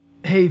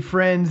Hey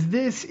friends,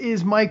 this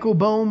is Michael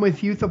Bohm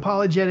with Youth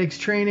Apologetics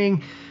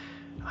Training.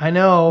 I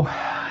know,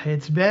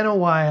 it's been a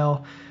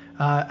while.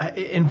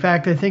 In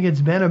fact, I think it's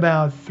been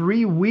about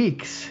 3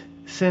 weeks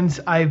since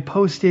I've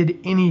posted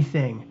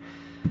anything.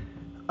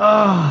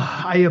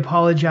 I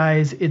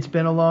apologize. It's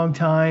been a long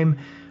time.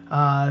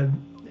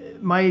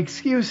 My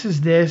excuse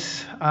is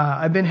this.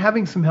 I've been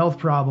having some health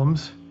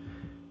problems.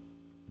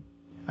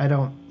 I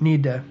don't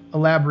need to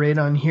elaborate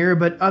on here,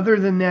 but other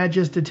than that,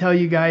 just to tell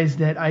you guys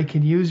that I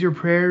could use your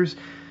prayers.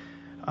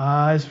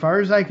 As far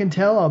as I can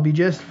tell, I'll be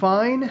just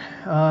fine,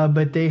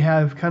 but they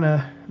have kind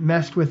of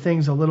messed with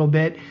things a little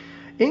bit.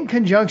 In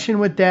conjunction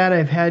with that,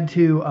 I've had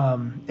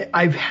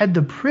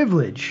the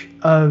privilege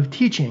of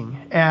teaching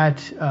at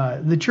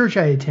the church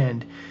I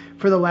attend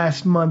for the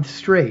last month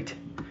straight.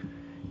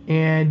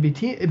 And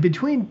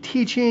between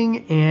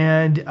teaching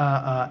and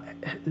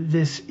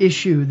this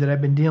issue that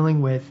I've been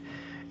dealing with,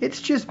 it's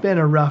just been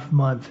a rough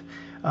month.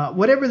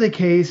 Whatever the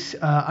case,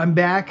 I'm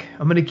back.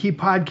 I'm going to keep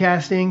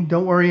podcasting.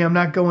 Don't worry, I'm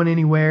not going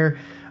anywhere.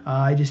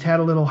 I just had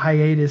a little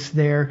hiatus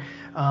there.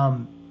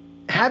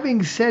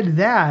 Having said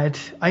that,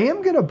 I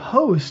am going to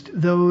post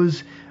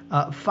those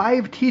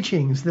 5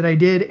 teachings that I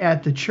did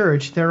at the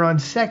church. They're on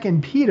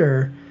 2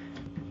 Peter.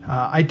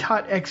 I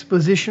taught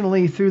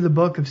expositionally through the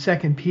book of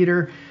 2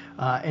 Peter.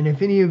 And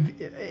if any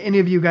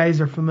of you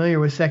guys are familiar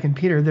with 2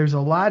 Peter, there's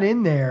a lot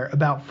in there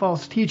about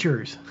false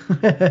teachers.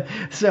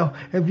 So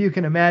if you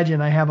can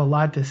imagine, I have a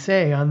lot to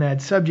say on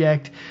that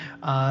subject.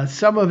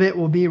 Some of it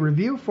will be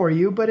review for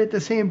you, but at the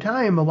same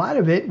time, a lot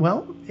of it,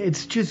 well,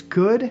 it's just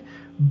good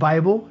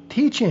Bible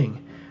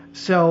teaching.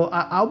 So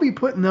I'll be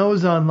putting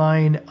those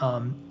online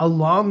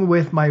along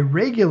with my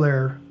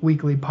regular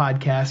weekly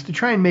podcast to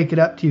try and make it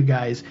up to you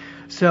guys.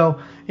 So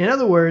in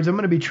other words, I'm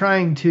going to be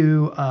trying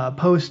to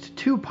post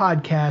 2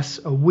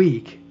 podcasts a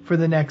week for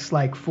the next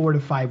 4 to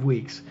 5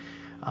 weeks,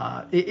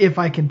 if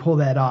I can pull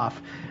that off.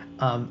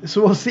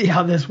 So we'll see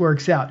how this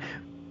works out.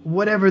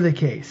 Whatever the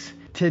case,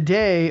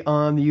 today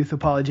on the Youth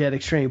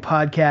Apologetics Training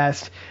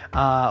Podcast,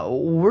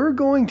 we're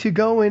going to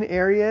go in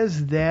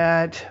areas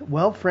that,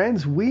 well,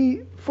 friends,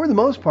 we, for the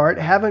most part,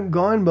 haven't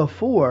gone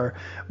before.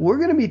 We're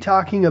going to be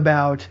talking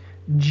about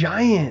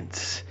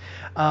giants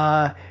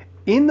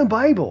in the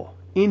Bible.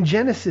 In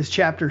Genesis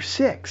chapter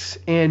 6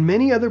 and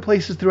many other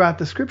places throughout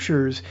the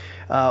scriptures,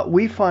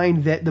 we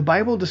find that the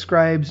Bible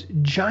describes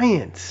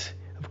giants.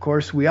 Of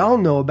course, we all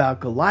know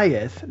about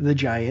Goliath, the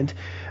giant.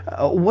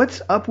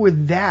 What's up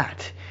with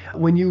that?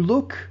 When you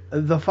look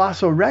the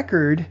fossil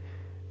record,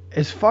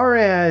 as far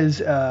as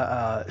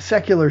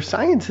secular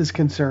science is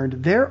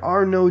concerned, there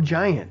are no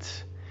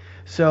giants.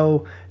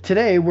 So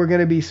today we're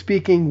going to be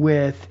speaking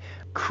with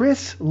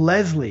Chris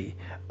Leslie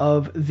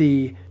of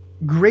the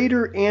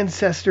Greater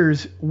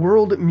Ancestors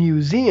World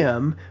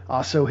Museum,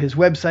 also his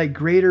website,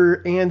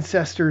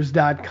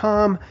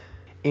 greaterancestors.com.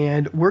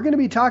 And we're going to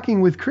be talking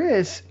with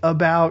Chris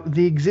about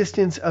the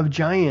existence of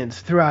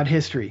giants throughout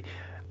history.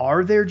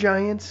 Are there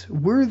giants?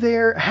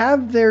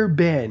 Have there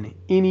been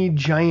any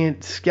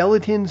giant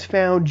skeletons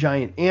found,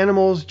 giant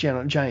animals,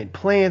 giant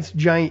plants,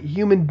 giant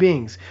human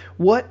beings?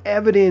 What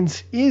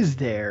evidence is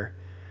there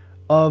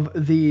of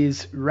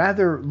these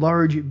rather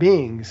large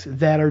beings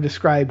that are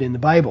described in the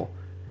Bible?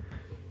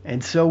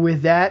 And so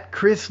with that,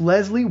 Chris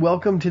Leslie,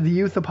 welcome to the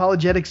Youth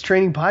Apologetics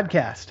Training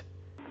Podcast.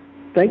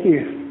 Thank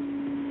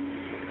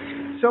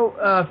you.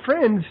 So,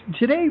 friends,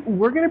 today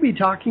we're going to be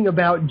talking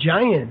about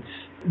giants.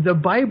 The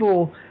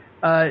Bible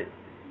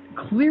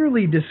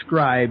clearly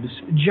describes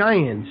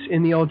giants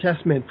in the Old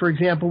Testament. For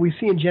example, we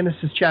see in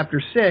Genesis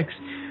chapter 6,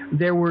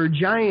 there were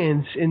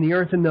giants in the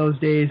earth in those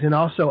days and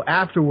also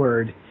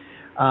afterward.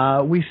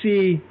 We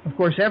see, of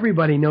course,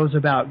 everybody knows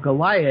about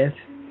Goliath.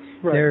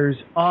 Right. There's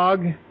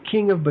Og,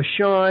 king of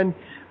Bashan.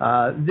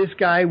 This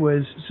guy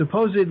was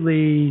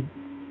supposedly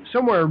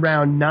somewhere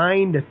around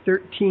 9 to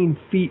 13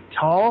 feet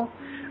tall.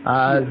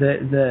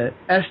 The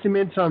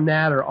estimates on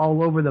that are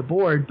all over the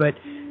board, but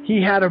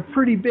he had a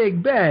pretty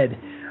big bed.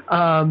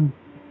 And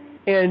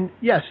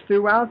yes,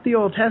 throughout the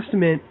Old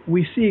Testament,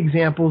 we see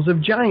examples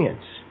of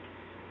giants.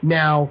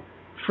 Now,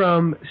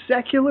 from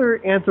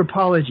secular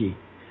anthropology,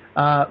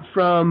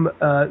 from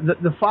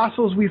the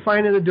fossils we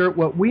find in the dirt,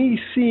 what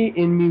we see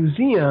in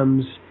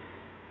museums,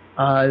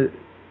 as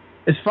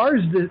far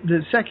as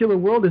the secular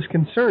world is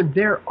concerned,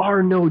 there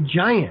are no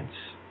giants.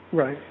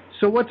 Right.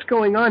 So what's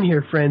going on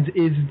here, friends?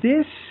 Is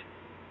this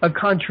a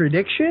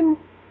contradiction,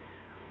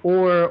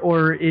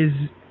 or is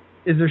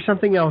there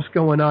something else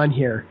going on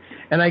here?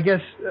 And I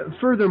guess,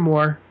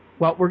 furthermore,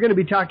 well, we're going to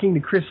be talking to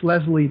Chris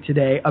Leslie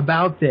today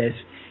about this,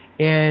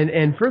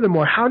 and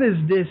furthermore, how does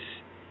this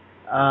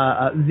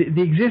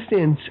the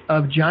existence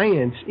of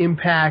giants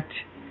impact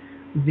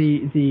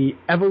the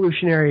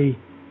evolutionary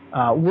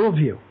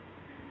worldview?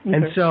 Okay.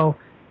 And so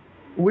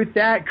with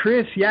that,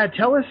 Chris,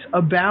 tell us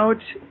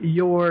about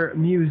your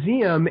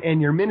museum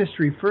and your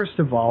ministry, first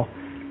of all.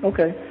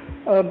 Okay.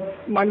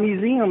 My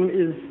museum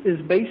is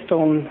based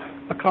on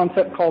a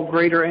concept called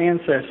Greater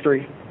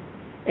Ancestry,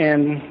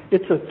 and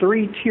it's a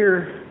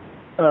 3-tier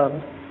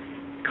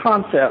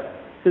concept.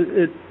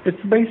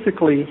 It's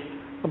basically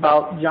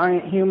about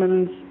giant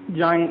humans,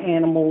 giant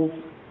animals,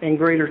 and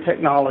greater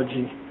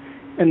technology.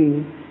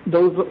 And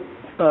those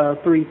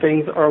three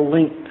things are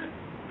linked.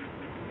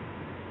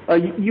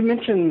 You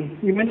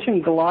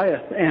mentioned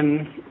Goliath,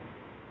 and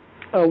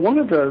one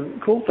of the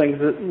cool things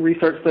that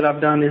research that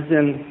I've done is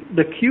in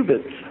the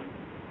cubits.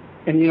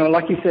 And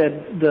like you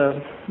said,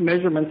 the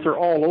measurements are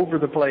all over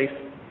the place.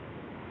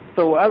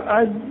 So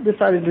I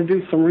decided to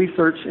do some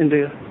research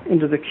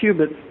into the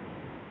cubits,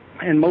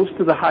 and most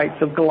of the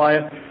heights of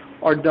Goliath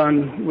are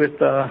done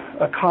with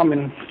a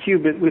common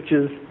cubit, which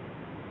is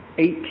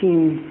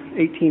 18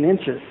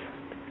 inches.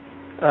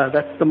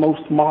 That's the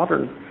most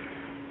modern.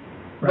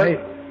 Right.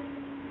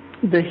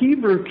 But the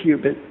Hebrew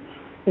cubit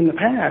in the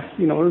past,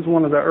 it was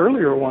one of the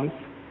earlier ones.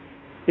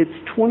 It's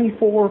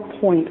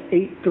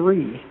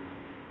 24.83.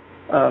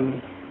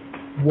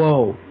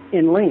 Whoa.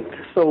 In length.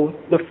 So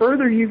the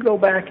further you go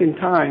back in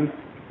time,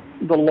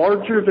 the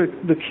larger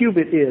the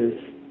cubit is.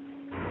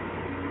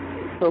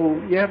 So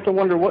you have to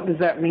wonder, what does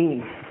that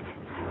mean?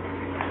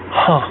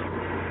 Huh.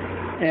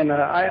 And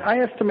I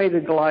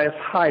estimated Goliath's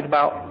height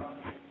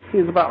he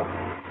was about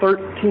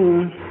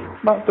 13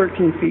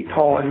 feet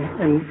tall,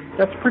 and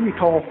that's pretty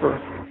tall for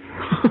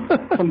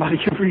somebody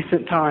of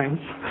recent times.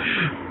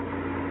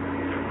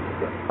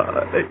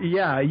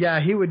 Yeah,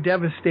 he would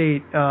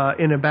devastate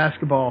in a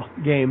basketball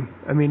game.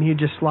 I mean, he'd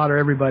just slaughter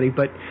everybody.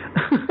 But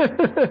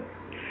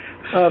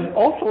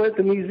also at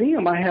the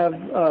museum, I have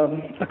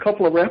a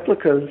couple of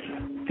replicas.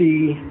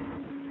 The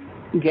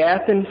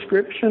Gath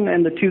inscription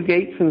and the Two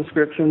Gates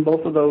inscription,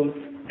 both of those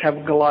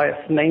have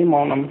Goliath's name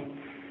on them.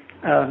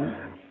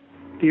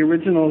 The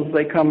originals,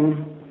 they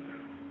come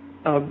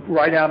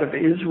right out of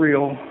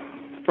Israel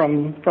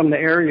from the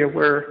area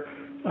where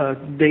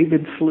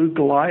David slew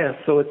Goliath.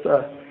 So it's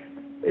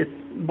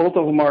both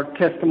of them are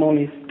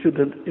testimonies to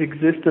the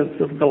existence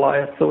of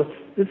Goliath. So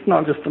it's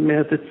not just a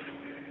myth.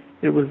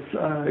 It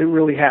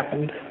really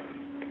happened.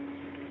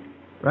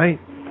 Right.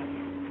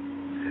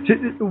 So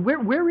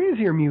where is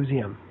your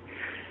museum?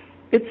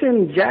 It's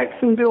in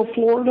Jacksonville,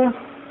 Florida.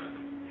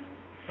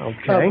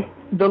 Okay.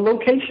 The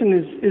location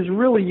is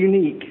really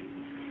unique.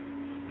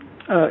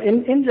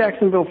 In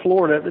Jacksonville,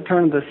 Florida, at the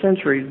turn of the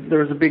century, there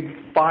was a big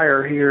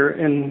fire here,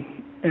 and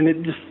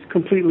it just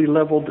completely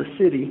leveled the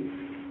city.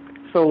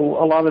 So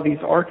a lot of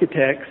these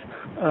architects,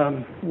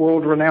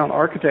 world-renowned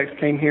architects,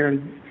 came here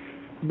and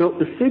built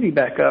the city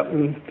back up,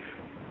 and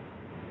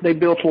they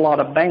built a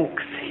lot of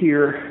banks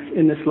here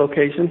in this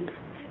location.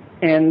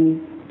 And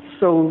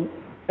so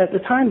at the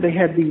time, they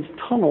had these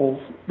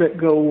tunnels that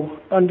go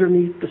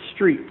underneath the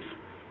streets,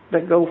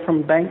 that go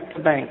from bank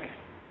to bank,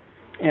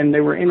 and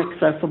they were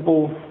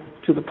inaccessible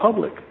to the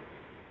public.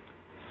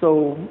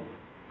 So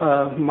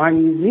my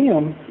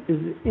museum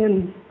is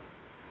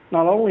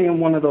not only in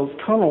one of those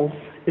tunnels,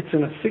 it's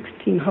in a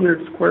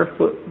 1,600 square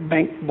foot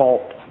bank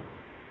vault.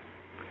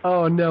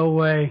 Oh, no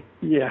way.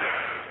 Yeah.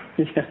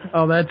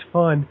 Oh, that's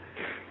fun.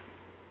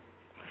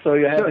 So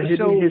you have a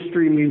Hidden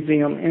History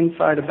Museum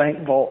inside a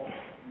bank vault.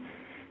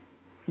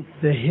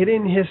 The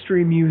Hidden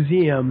History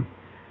Museum.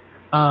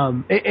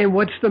 And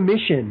what's the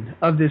mission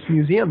of this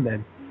museum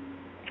then?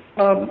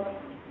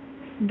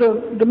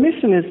 The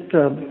mission is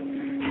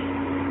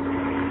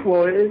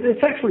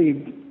it's actually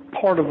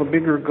part of a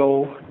bigger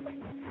goal.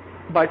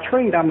 By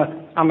trade, I'm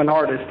an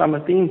artist. I'm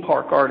a theme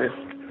park artist.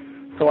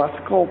 So I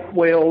sculpt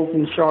whales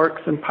and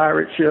sharks and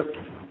pirate ships,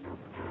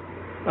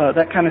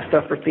 that kind of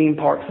stuff for theme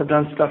parks. I've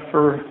done stuff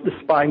for the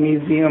Spy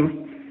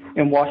Museum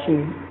in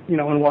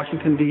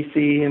Washington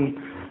D.C., and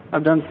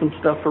I've done some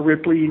stuff for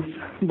Ripley's,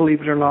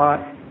 believe it or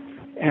not,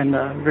 and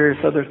various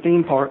other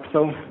theme parks.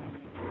 So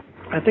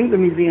I think the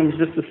museum is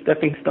just a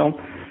stepping stone.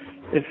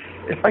 If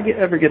I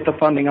ever get the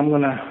funding, I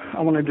want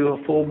to do a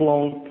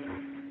full-blown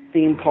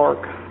theme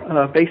park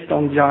based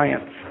on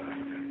giants,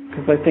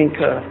 because I think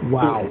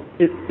wow,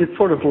 it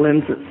sort of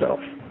lends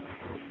itself.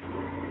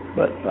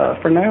 But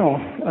for now,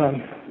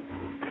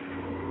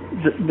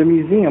 the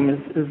museum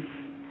is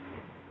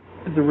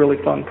a really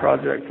fun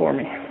project for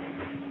me.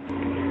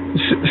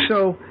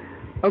 So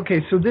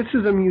this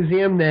is a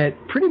museum that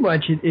pretty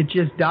much it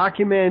just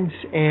documents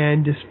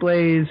and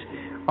displays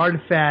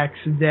artifacts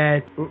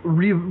that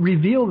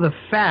reveal the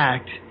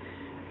fact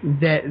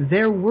that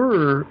there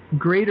were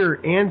greater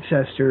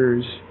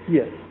ancestors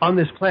on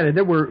this planet.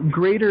 There were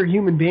greater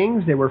human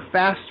beings. They were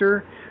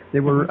faster. They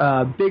were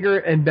bigger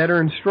and better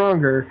and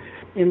stronger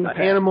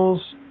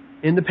animals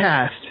in the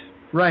past.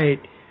 Right.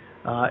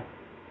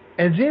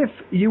 As if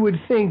you would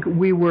think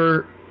we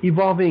were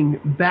evolving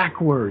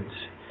backwards.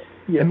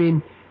 Yes. I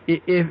mean,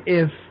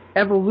 if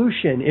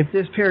evolution, if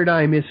this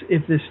paradigm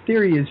if this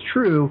theory is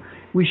true,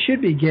 we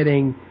should be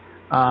getting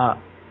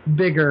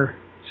bigger,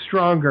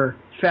 stronger,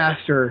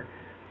 faster,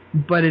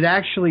 but it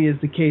actually is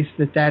the case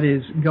that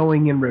is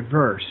going in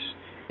reverse.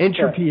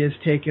 Entropy has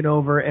taken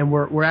over, and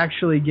we're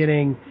actually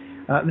getting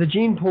the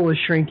gene pool is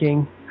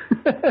shrinking.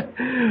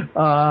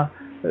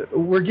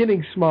 We're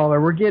getting smaller.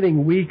 We're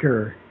getting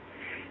weaker.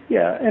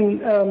 Yeah,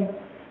 and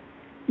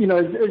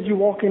as you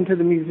walk into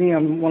the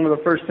museum, one of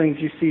the first things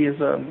you see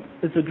is a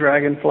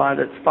dragonfly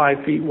that's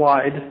 5 feet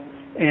wide,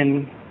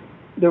 and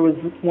there was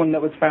one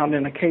that was found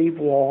in a cave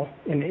wall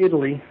in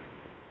Italy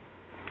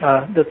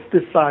that's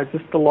this size.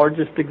 It's the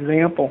largest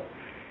example.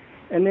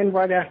 And then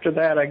right after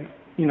that,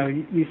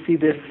 you see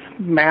this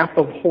map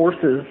of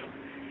horses,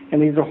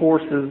 and these are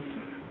horses,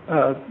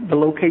 the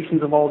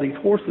locations of all these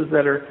horses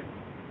that are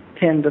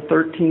 10 to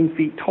 13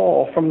 feet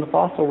tall from the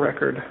fossil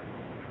record,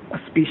 a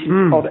species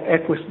called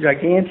Equus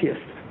giganteus.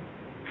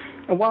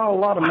 And while a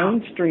lot of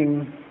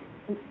mainstream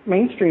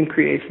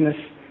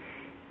creationists,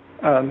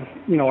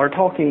 are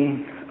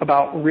talking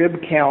about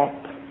rib count,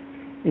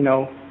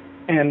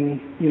 and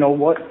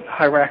what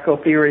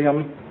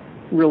Hyracotherium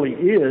really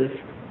is,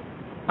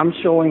 I'm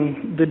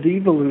showing the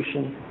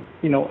devolution,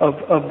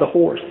 of the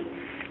horse.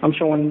 I'm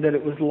showing that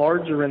it was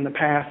larger in the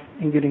past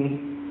and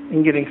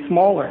getting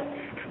smaller.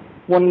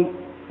 One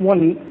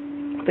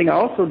thing I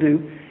also do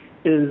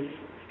is,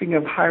 speaking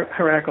of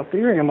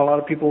Hyracotherium, a lot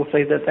of people will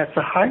say that that's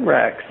a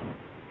hyrax.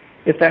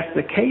 If that's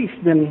the case,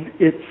 then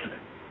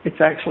it's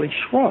actually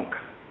shrunk,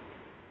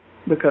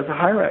 because a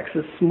hyrax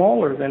is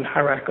smaller than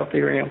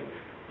Hyracotherium.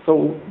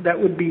 So that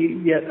would be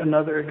yet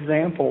another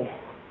example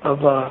of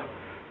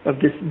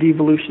this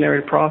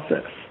devolutionary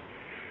process.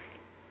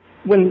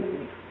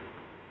 When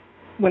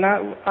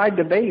I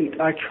debate,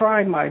 I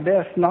try my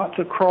best not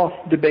to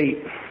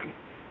cross-debate.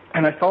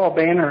 And I saw a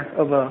banner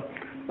of a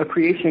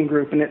creation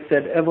group, and it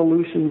said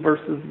evolution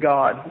versus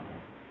God.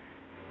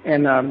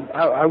 And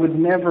I would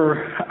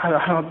never,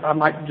 I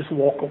might just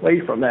walk away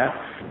from that,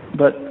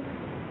 but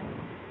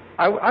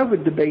I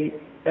would debate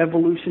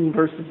evolution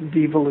versus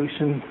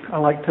devolution. I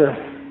like to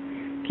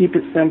keep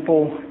it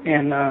simple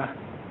and,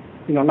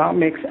 not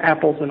mix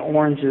apples and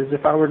oranges.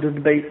 If I were to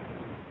debate,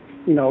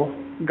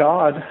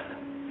 God,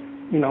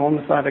 on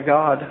the side of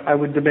God, I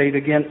would debate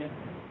against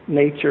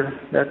nature.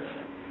 That's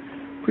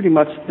pretty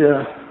much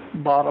the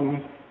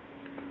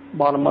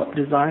bottom-up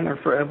designer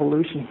for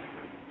evolution.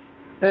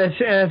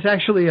 It's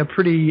actually a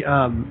pretty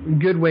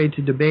good way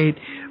to debate.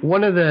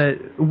 One of the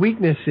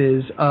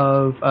weaknesses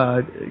of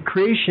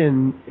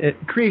creation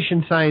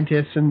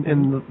scientists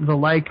and the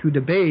like who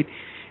debate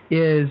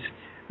is,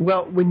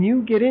 well, when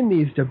you get in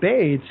these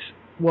debates,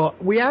 well,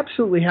 we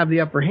absolutely have the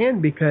upper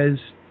hand because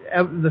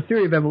the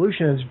theory of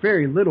evolution has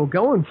very little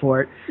going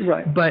for it.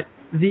 Right. But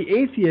the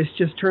atheist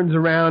just turns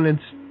around and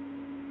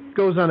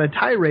goes on a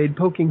tirade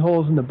poking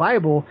holes in the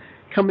Bible,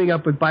 coming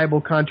up with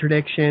Bible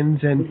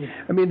contradictions. And,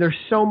 I mean, there's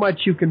so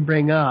much you can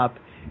bring up.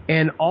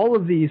 And all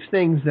of these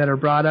things that are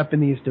brought up in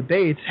these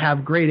debates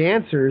have great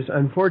answers.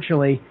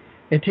 Unfortunately,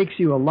 it takes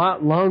you a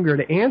lot longer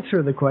to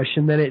answer the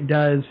question than it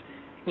does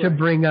to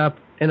bring up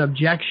an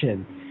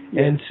objection.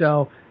 Yes. And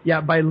so,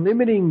 by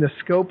limiting the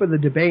scope of the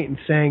debate and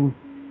saying,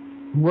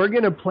 we're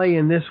going to play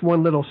in this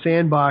one little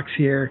sandbox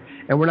here,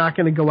 and we're not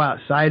going to go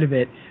outside of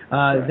it,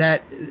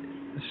 that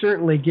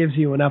certainly gives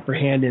you an upper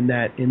hand in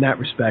that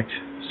respect.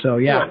 So,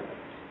 yeah.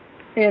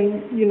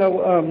 And,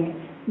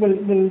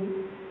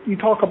 when you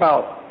talk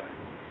about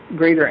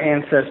greater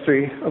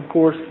ancestry, of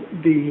course,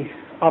 the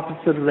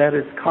opposite of that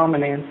is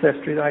common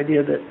ancestry, the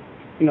idea that,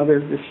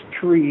 there's this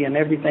tree and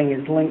everything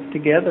is linked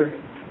together.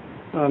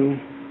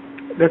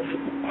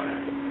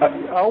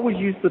 I always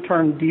use the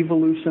term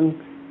devolution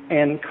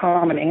and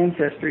common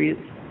ancestry.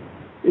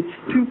 It's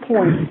 2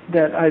 points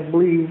that I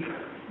believe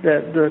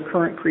that the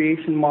current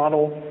creation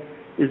model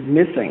is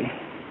missing.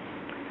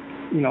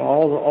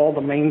 All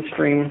the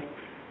mainstream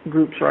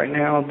groups right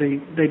now,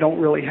 they don't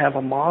really have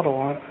a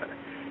model.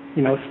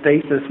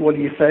 Stasis, what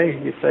do you say?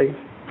 You say,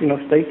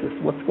 stasis,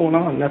 what's going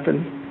on?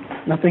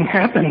 Nothing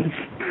happens.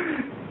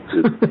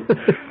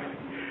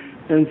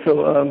 And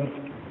so,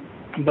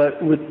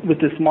 but with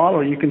this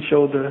model, you can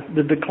show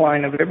the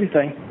decline of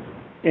everything.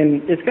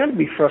 And it's got to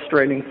be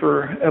frustrating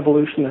for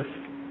evolutionists,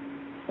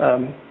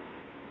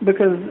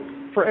 because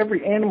for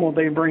every animal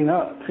they bring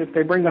up, if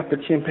they bring up a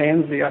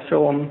chimpanzee, I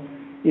show them,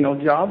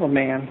 Java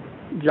Man,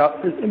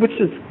 which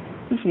is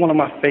one of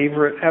my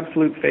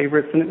absolute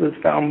favorites, and it was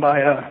found by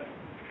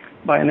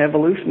an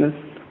evolutionist,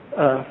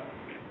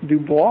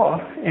 Dubois,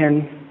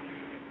 and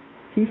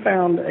he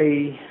found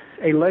a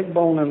leg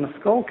bone in the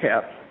skull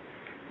cap.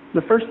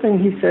 The first thing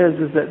he says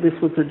is that this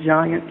was a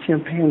giant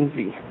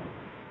chimpanzee.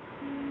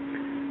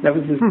 That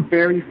was his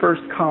very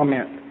first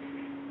comment.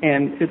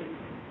 And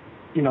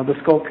the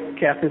skull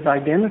cap is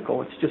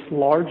identical. It's just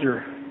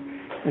larger.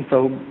 And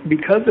so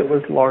because it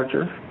was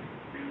larger,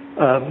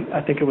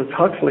 I think it was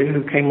Huxley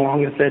who came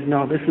along and said,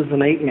 no, this is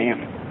an ape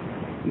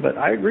man. But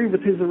I agree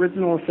with his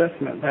original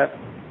assessment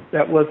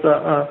that was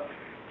a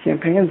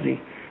chimpanzee.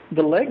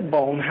 The leg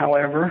bone,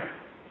 however,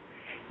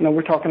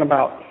 we're talking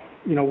about,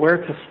 where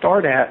to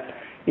start at.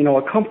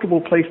 A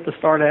comfortable place to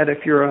start at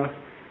if you're a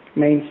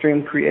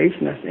mainstream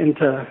creationist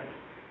into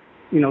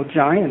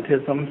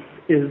giantism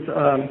is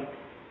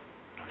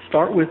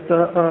start with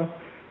the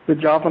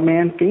Java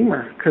Man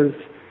femur, because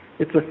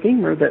it's a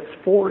femur that's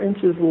 4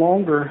 inches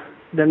longer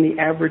than the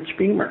average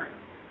femur.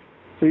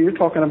 So you're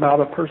talking about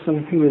a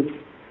person who is,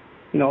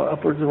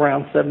 upwards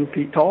around 7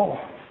 feet tall.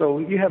 So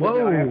you have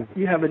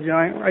a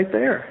giant right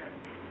there.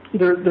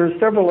 There's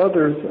several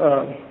others.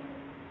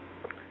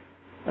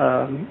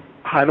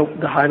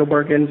 The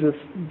Heidelbergensis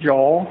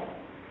jaw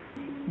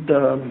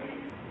the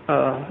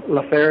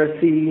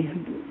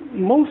Laferisi,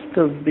 most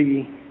of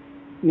the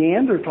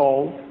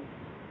Neanderthals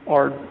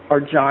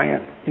are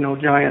giant,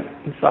 giant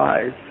in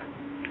size.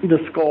 The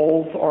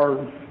skulls are,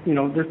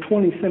 they're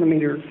 20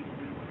 centimeters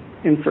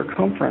in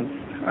circumference.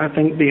 I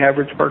think the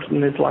average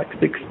person is like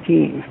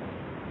 16.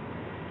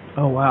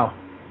 Oh, wow.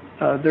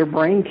 Their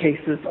brain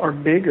cases are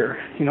bigger.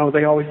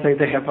 They always say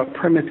they have a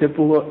primitive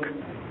look.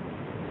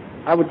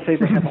 I would say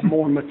they have a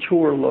more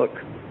mature look.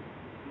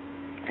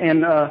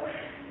 And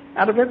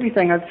out of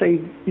everything, I'd say,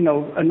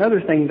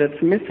 another thing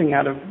that's missing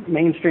out of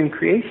mainstream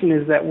creation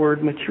is that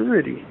word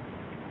maturity.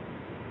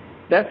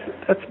 That's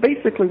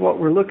basically what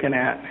we're looking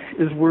at,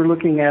 is we're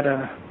looking at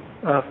a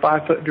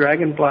 5-foot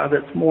dragonfly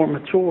that's more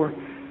mature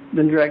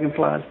than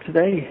dragonflies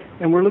today.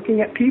 And we're looking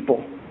at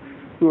people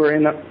who are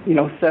in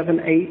 7,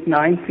 8,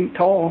 9 feet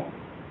tall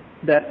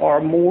that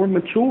are more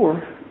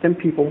mature than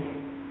people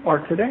are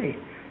today.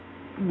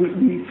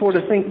 We sort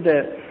of think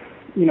that,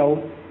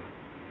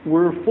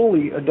 we're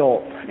fully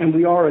adult, and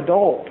we are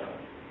adult,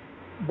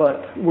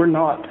 but we're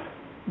not.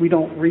 We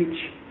don't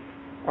reach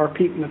our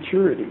peak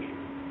maturity.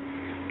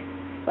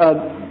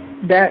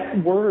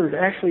 That word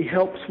actually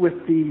helps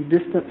with the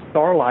distant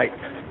starlight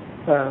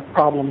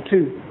problem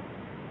too.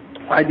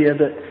 The idea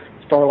that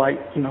starlight,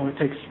 it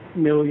takes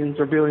millions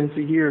or billions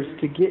of years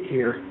to get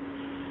here.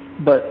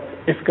 But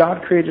if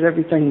God created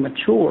everything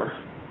mature,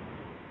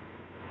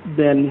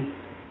 then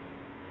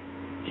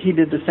he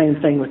did the same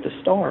thing with the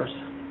stars.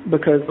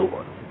 Because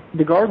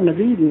the Garden of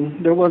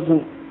Eden, there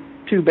wasn't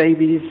two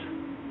babies,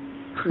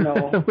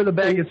 with a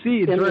bag of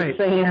seeds, in right?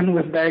 the sand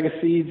with a bag of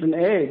seeds and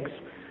eggs.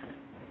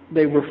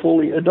 They were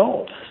fully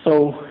adult.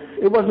 So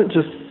it wasn't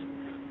just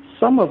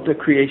some of the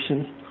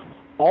creation,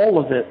 all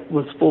of it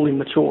was fully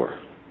mature.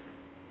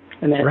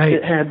 And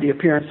it had the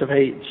appearance of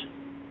age.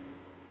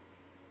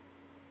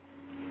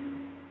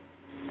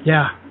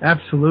 Yeah,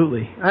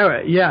 absolutely. All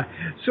right, yeah.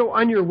 So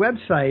on your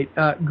website,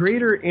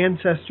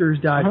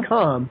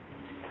 greaterancestors.com,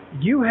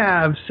 you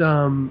have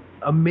some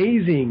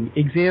amazing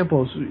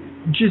examples,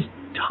 just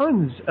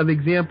tons of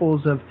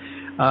examples of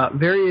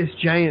various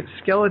giant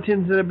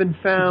skeletons that have been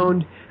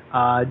found,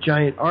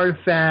 giant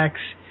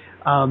artifacts.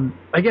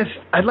 I guess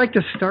I'd like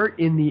to start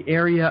in the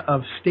area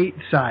of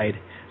stateside.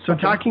 So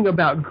talking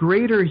about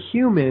greater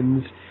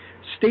humans,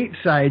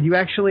 stateside, you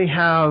actually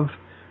have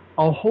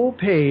a whole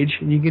page,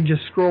 and you can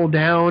just scroll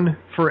down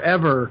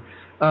forever,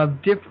 of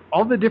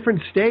all the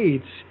different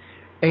states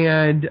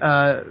and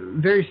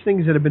various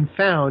things that have been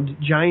found,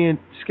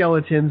 giant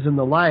skeletons and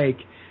the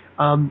like.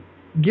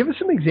 Give us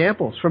some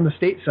examples from the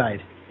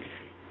stateside.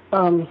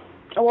 Well,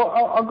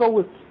 I'll go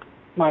with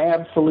my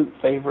absolute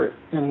favorite.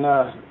 And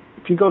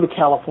if you go to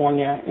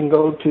California and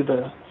go to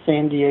the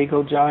San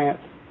Diego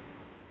Giants,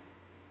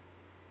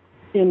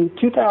 in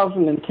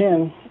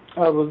 2010,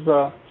 I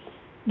was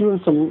doing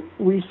some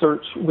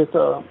research with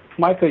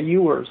Micah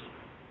Ewers,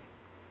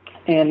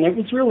 and it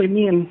was really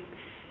me and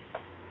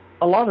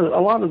a lot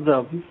of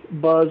the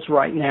buzz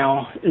right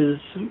now is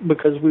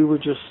because we were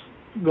just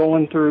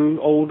going through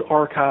old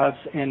archives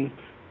and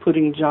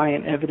putting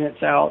giant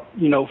evidence out,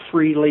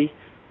 freely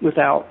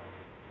without,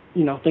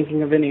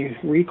 thinking of any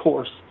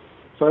recourse.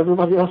 So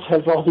everybody else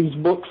has all these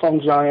books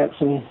on giants,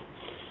 and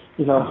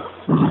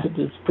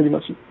it's pretty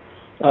much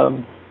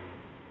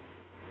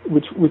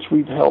which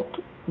we've helped,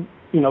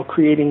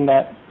 creating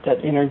that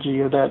energy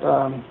or that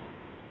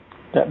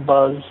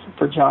buzz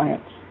for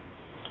giants.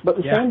 But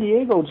the San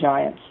Diego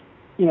Giants,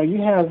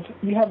 you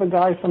have a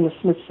guy from the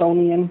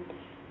Smithsonian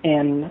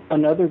and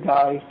another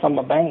guy from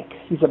a bank.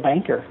 He's a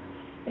banker,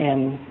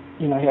 and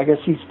I guess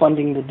he's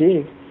funding the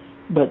dig.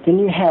 But then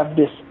you have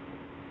this,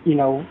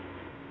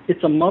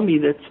 it's a mummy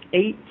that's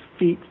 8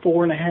 feet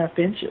 4.5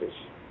 inches.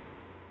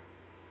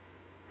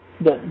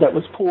 That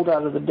was pulled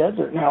out of the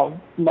desert.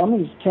 Now,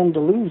 mummies tend to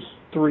lose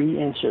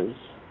 3 inches.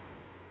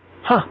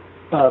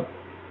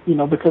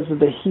 Because of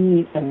the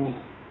heat,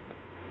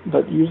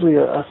 but usually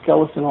a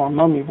skeleton or a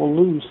mummy will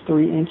lose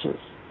 3 inches,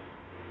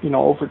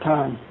 over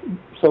time.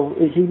 So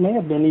he may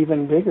have been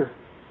even bigger.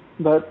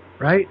 But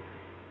right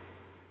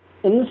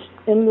in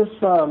this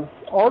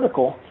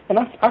article, and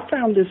I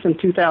found this in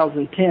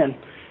 2010,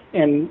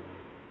 and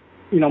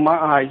my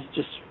eyes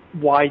just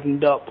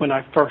widened up when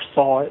I first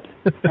saw it,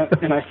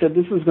 and I said,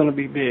 this is going to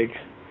be big.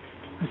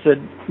 I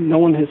said, no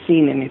one has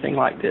seen anything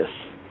like this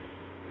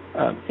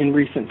in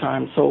recent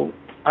times. So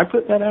I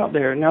put that out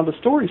there. Now the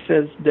story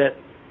says that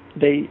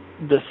the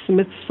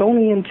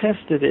Smithsonian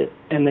tested it,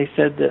 and they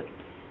said that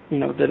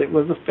that it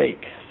was a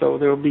fake. So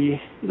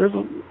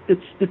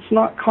it's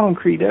not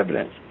concrete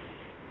evidence,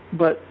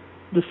 but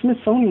the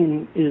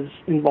Smithsonian is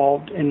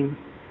involved in,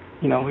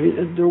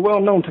 they're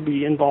well known to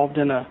be involved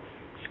in a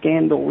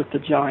scandal with the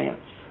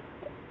giants.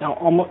 Now,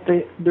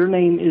 their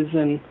name is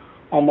in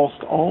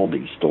almost all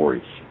these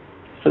stories.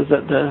 It says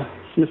that the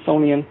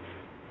Smithsonian,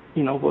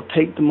 will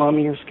take the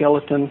mummy or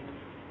skeleton,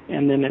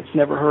 and then it's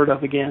never heard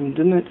of again.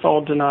 Then it's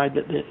all denied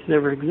that it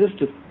ever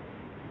existed.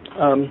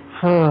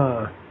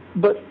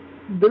 But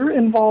they're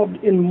involved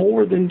in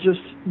more than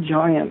just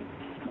giant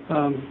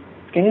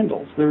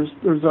scandals.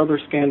 There's other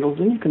scandals,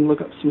 and you can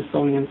look up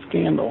Smithsonian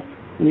scandal,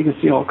 and you can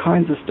see all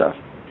kinds of stuff.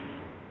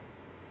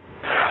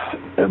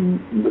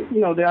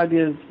 The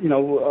idea is,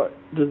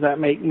 does that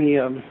make me,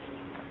 a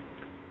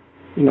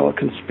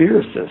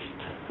conspiracist?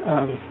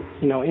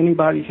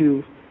 Anybody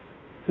who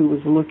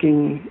was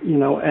looking,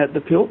 at the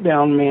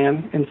Piltdown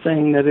Man and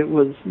saying that it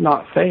was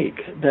not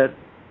fake, that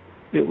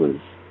it was,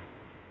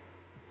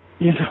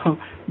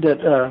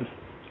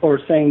 or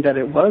saying that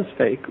it was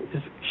fake,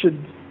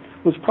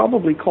 was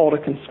probably called a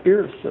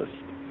conspiracist.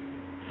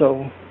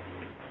 So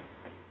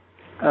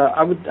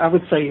I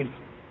would say,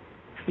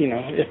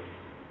 if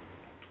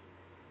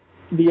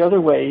the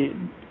other way,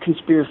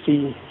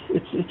 conspiracy,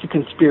 it's a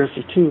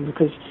conspiracy too,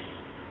 because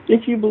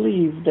if you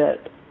believe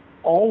that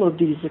all of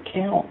these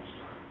accounts,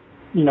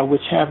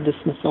 which have the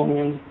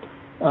Smithsonian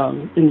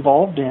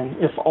involved in,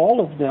 if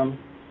all of them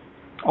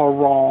are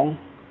wrong,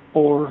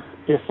 or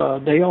if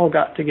they all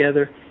got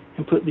together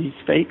and put these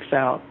fakes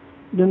out,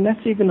 then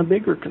that's even a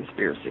bigger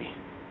conspiracy,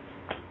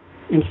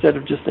 instead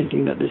of just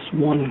thinking that this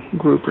one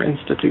group or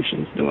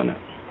institution's doing it.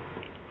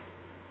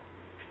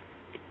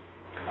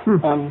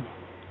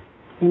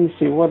 Let me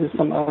see, what are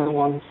some other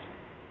ones?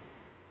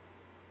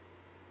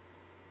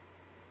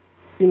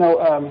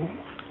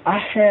 I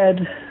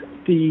had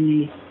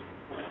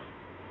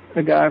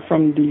a guy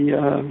from the,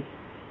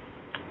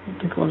 I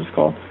think what it's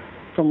called,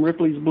 from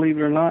Ripley's Believe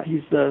It or Not.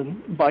 He's the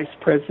vice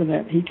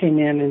president. He came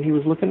in and he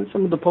was looking at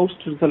some of the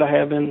posters that I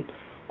have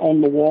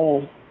on the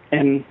wall,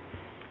 and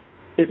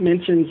it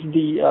mentions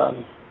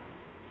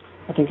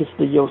I think it's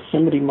the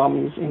Yosemite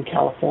mummies in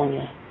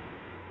California.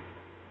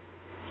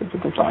 See if we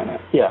can find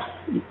that. Yeah,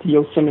 the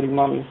Yosemite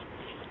mummies.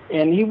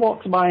 And he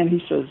walks by and he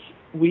says,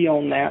 "We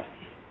own that."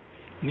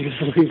 And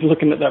he's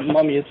looking at that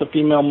mummy. It's a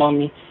female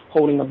mummy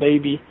holding a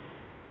baby,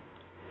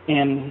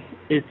 and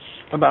it's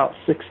about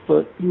 6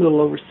 foot, a little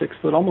over 6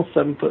 foot, almost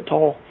 7 foot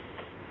tall.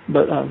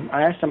 But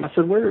I asked him, I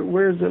said,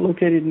 where is it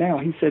located now?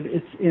 He said,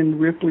 it's in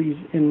Ripley's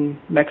in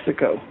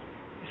Mexico.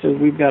 He said,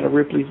 we've got a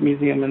Ripley's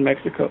museum in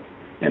Mexico,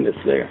 and it's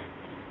there.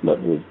 But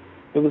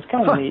it was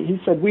kind of neat. He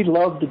said, we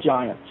love the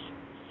giants.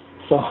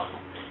 So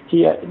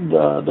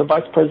the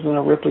vice president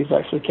of Ripley's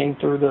actually came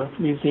through the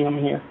museum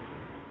here.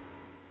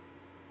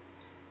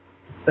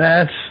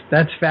 That's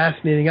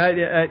fascinating.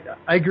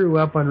 I grew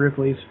up on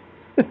Ripley's,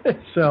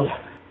 so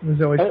it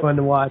was always fun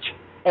to watch.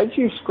 As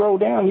you scroll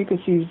down, you can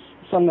see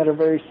some that are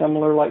very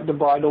similar, like the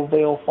Bridal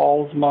Veil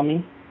Falls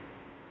mummy.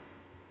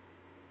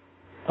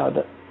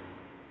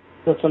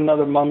 That's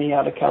another mummy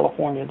out of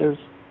California. There's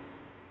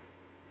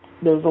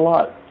a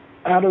lot.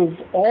 Out of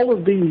all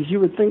of these, you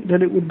would think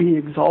that it would be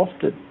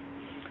exhausted.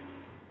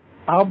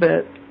 I'll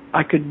bet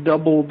I could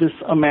double this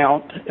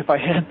amount if I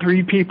had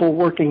 3 people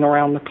working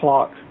around the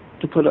clock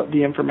to put up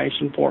the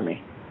information for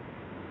me.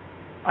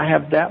 I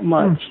have that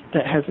much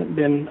that hasn't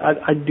been,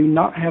 I do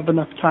not have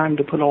enough time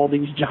to put all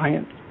these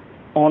giants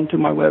onto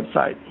my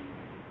website.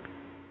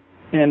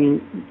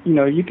 And,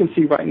 you can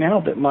see right now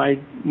that my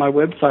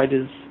website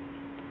is,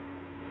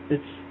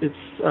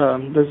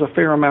 there's a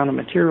fair amount of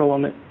material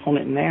on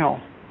it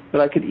now,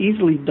 but I could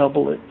easily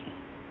double it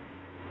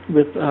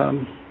with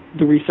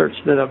the research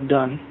that I've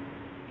done.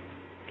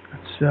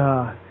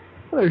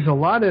 There's a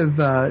lot of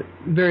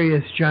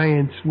various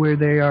giants where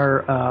they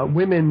are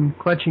women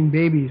clutching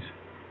babies.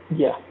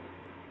 Yeah.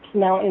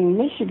 Now in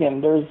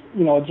Michigan, there's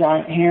a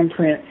giant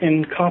handprint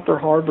in Copper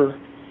Harbor,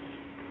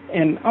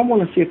 and I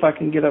want to see if I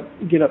can get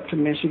up to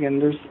Michigan.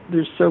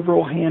 There's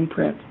several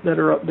handprints that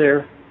are up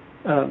there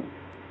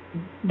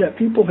that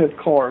people have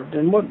carved,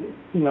 and what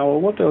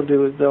they'll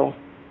do is they'll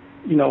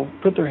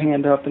put their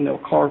hand up and they'll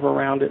carve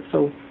around it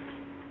so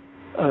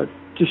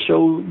to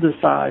show the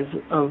size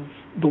of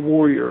the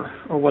warrior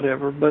or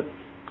whatever. But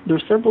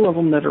there's several of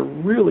them that are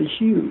really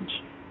huge,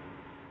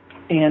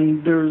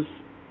 and there's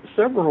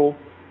several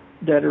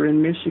that are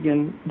in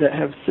Michigan that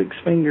have 6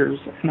 fingers,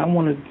 and I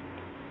want to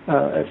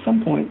at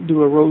some point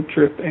do a road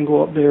trip and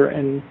go up there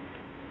and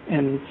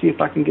see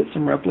if I can get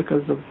some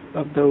replicas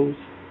of those.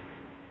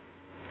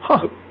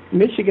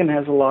 Michigan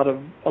has a lot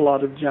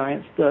of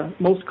giants. The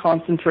most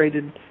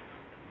concentrated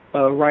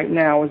right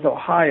now is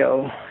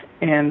Ohio,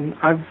 and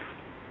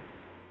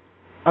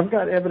I've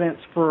got evidence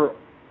for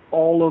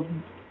all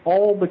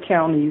the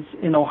counties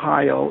in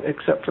Ohio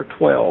except for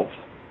 12.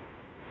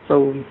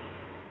 So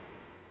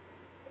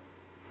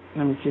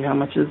let me see, how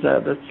much is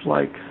that? That's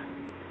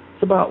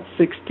it's about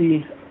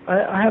 60.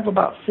 I have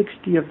about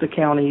 60 of the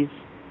counties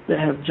that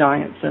have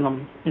giants in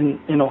them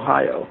in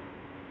Ohio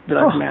that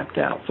I've mapped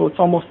out. So it's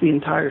almost the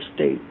entire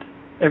state,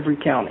 every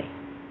county.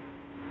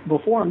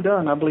 Before I'm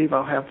done, I believe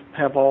I'll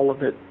have all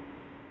of it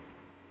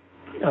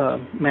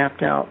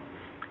mapped out.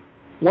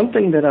 One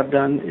thing that I've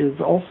done is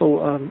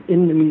also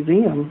in the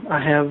museum, I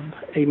have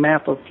a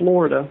map of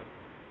Florida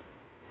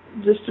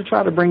just to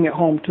try to bring it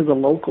home to the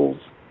locals.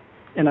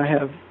 And I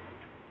have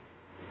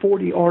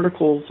 40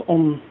 articles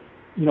on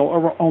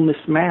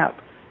this map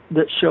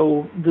that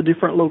show the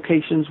different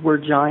locations where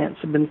giants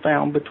have been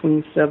found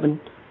between 7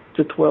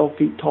 to 12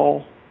 feet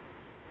tall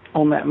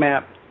on that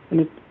map.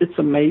 And it's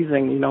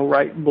amazing.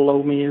 Right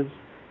below me is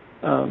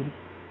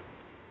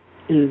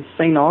is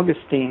St.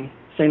 Augustine.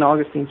 St.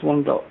 Augustine's one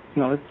of the,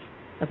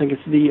 I think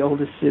it's the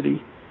oldest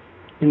city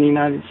in the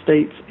United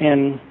States,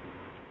 and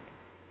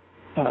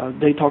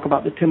they talk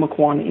about the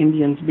Timucuan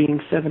Indians being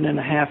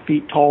 7.5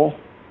 feet tall.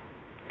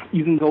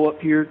 You can go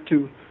up here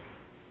to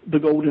the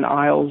Golden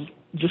Isles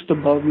just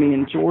above me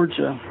in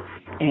Georgia,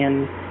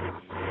 and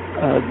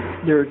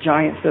there are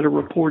giants that are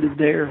reported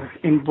there.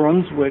 In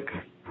Brunswick,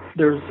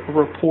 there's a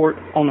report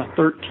on a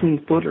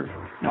 13-footer.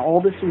 Now,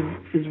 all this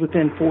is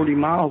within 40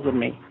 miles of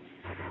me.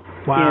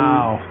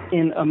 Wow.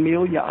 In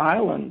Amelia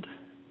Island,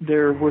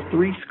 there were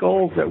 3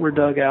 skulls that were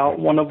dug out.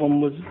 One of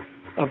them was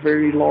a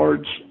very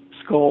large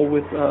skull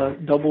with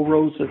double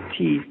rows of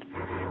teeth,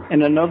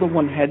 and another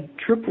one had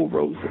triple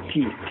rows of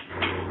teeth.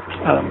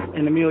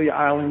 And Amelia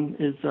Island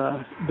is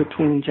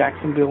between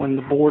Jacksonville and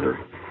the border.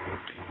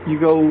 You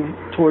go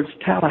towards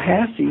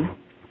Tallahassee,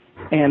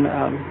 and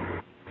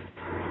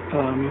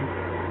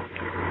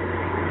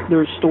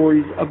there's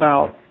stories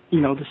about,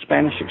 the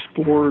Spanish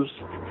explorers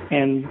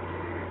and,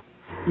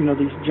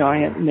 these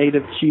giant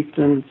native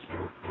chieftains,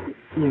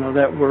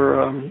 that were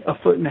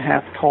 1.5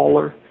 feet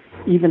taller.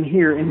 Even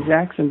here in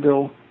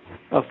Jacksonville,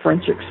 a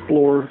French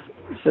explorer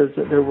says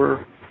that there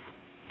were,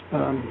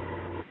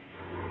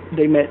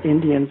 they met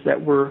Indians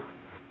that were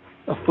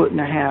 1.5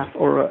 feet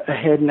or a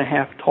head and a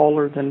half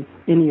taller than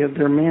any of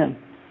their men.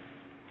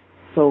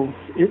 So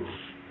it's,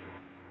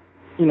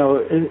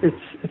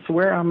 it's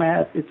where I'm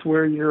at. It's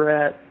where you're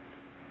at.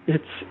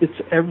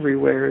 It's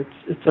everywhere.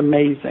 It's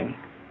amazing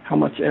how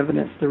much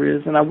evidence there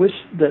is. And I wish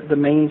that the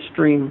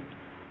mainstream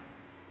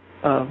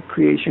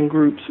creation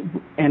groups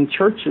and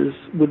churches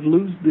would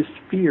lose this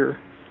fear,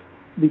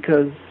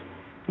 because,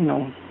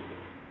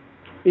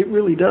 it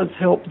really does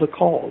help the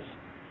cause.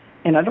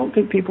 And I don't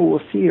think people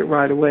will see it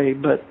right away,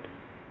 but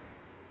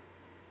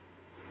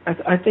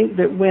I think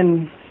that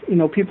when,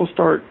 people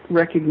start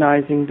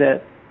recognizing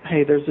that,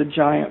 hey, there's a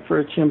giant for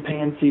a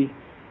chimpanzee,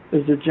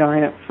 there's a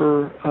giant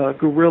for a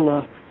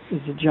gorilla,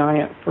 there's a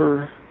giant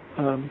for,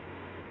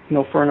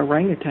 for an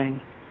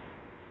orangutan.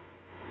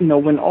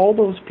 When all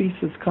those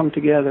pieces come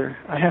together,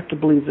 I have to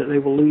believe that they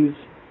will lose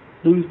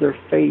their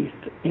faith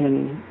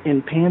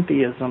in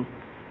pantheism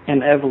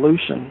and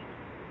evolution,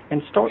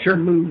 and start to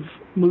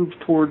move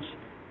towards,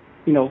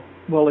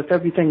 well, if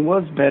everything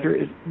was better,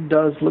 it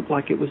does look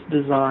like it was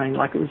designed,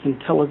 like it was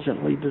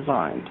intelligently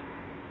designed.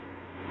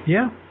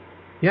 Yeah.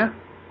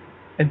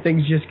 And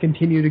things just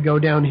continue to go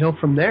downhill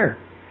from there.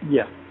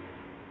 Yeah.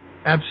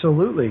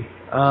 Absolutely.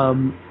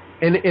 And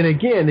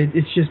again,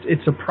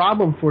 it's a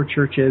problem for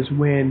churches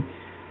when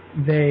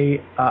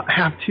they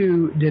have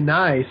to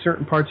deny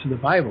certain parts of the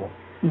Bible.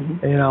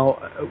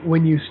 Mm-hmm.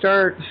 When you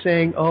start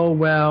saying, oh,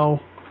 well,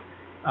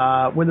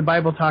 when the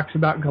Bible talks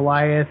about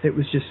Goliath, it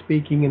was just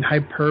speaking in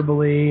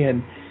hyperbole,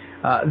 and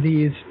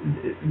these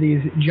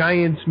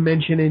giants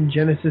mentioned in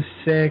Genesis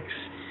 6,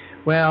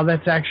 well,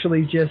 that's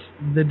actually just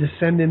the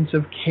descendants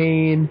of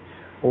Cain,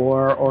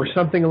 or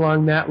something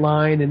along that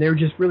line, and they were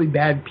just really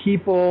bad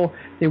people.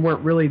 They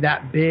weren't really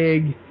that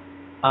big.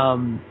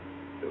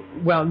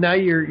 Well, now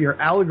you're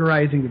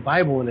allegorizing the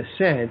Bible in a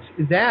sense.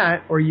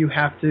 That, or you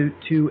have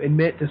to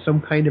admit to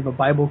some kind of a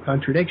Bible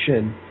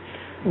contradiction.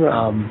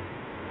 Right.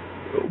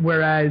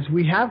 Whereas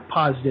we have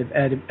positive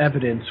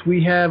evidence.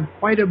 We have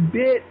quite a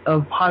bit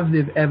of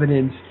positive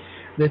evidence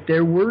that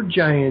there were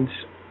giants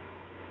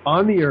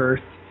on the earth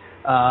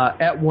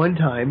at one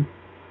time,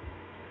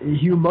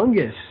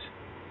 humongous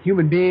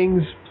human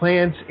beings,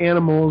 plants,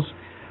 animals,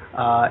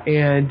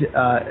 and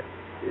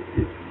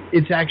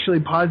it's actually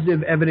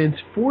positive evidence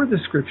for the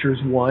Scriptures,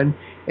 one,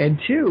 and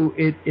two,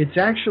 it's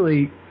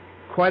actually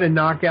quite a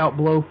knockout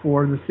blow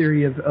for the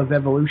theory of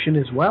evolution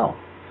as well.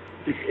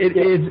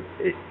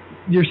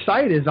 Your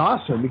site is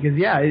awesome because,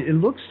 it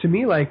looks to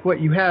me like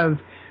what you have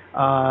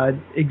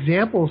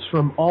examples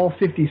from all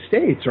 50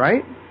 states,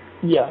 right?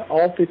 Yeah,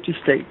 all 50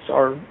 states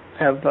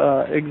have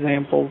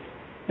examples,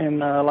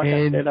 and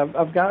I said,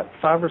 I've got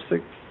 5 or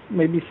 6,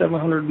 maybe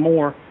 700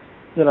 more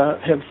that I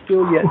have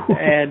still yet to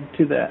add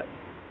to that.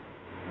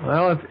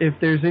 Well, if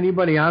there's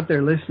anybody out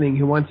there listening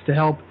who wants to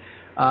help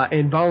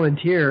and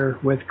volunteer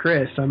with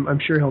Chris, I'm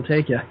sure he'll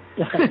take you.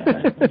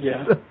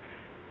 Yeah.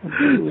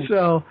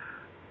 So,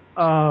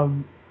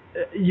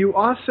 you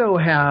also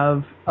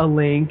have a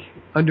link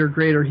under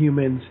Greater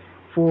Humans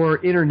for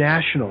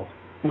international.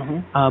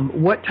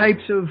 Mm-hmm. What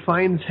types of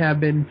finds have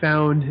been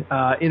found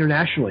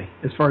internationally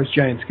as far as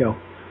giants go?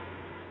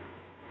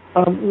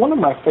 One of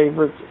my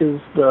favorites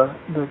is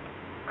the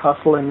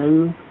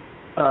Castelnau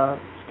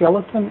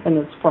skeleton, and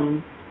it's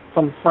from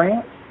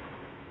France.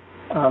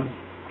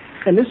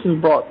 And this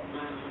is brought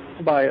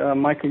by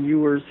Micah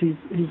Ewers. He's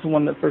the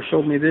one that first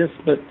showed me this,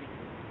 but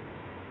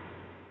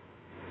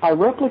I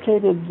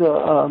replicated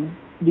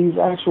these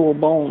actual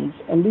bones,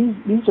 and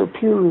these are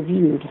peer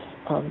reviewed.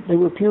 They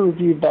were peer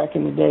reviewed back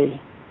in the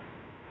day.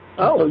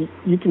 Oh, so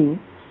you can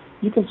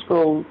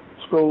scroll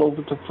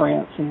over to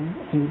France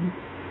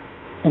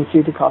and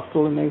see the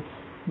Castelnau,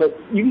 but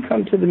you can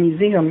come to the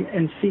museum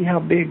and see how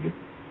big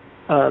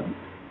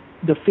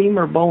the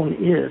femur bone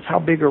is, how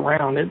big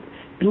around it.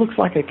 It looks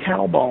like a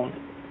cow bone,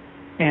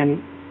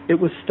 and it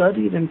was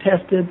studied and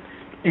tested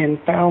and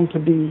found to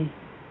be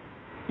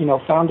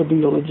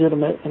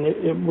legitimate, and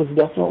it was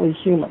definitely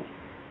human.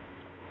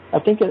 I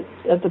think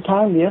at the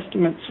time the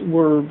estimates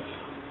were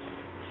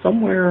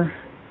somewhere,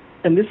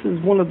 and this is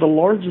one of the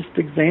largest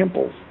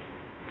examples,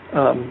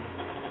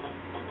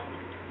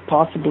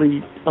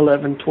 possibly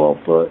 11, 12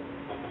 foot.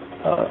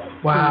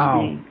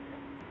 Wow.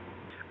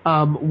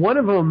 One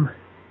of them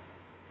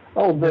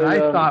that I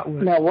thought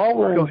was... Now, while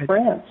we're in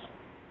France,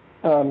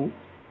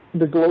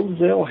 the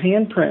Glozell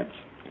handprints.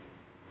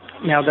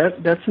 Now,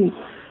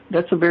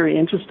 that's a very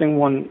interesting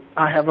one.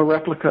 I have a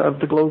replica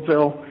of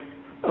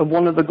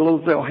one of the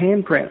Glozell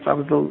handprints. I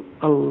was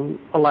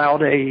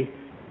allowed a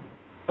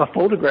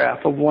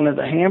photograph of one of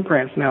the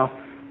handprints. Now,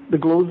 the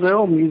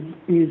Glozell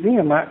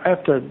Museum, I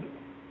have to,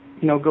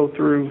 go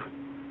through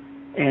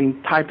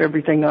and type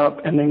everything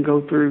up and then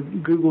go through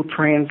Google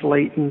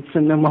Translate and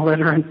send them a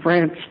letter in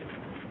French.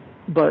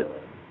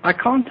 But I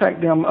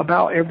contact them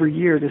about every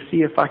year to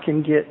see if I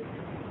can get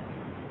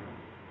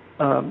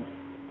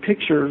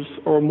pictures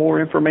or more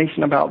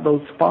information about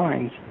those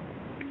finds.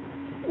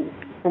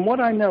 From what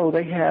I know,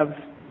 they have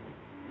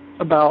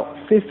about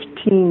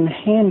 15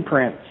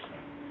 handprints.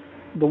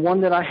 The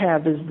one that I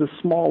have is the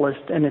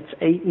smallest, and it's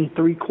 8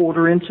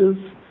 3/4 inches.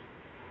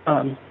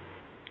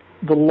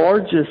 The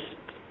largest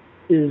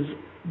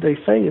they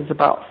say is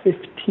about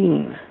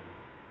 15.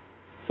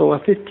 So a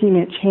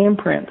 15-inch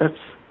handprint,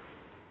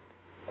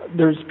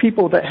 there's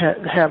people that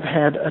have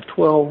had a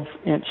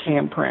 12-inch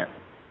handprint.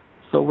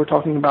 So we're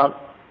talking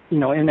about,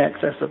 in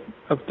excess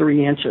of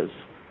 3 inches.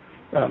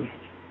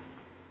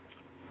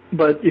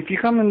 But if you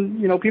come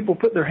and, people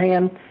put their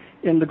hand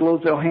in the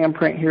Glozell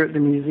handprint here at the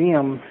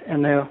museum,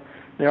 and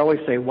they always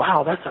say,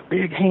 wow, that's a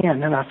big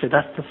hand. And I say,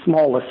 that's the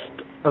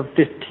smallest of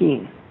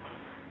 15.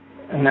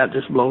 And that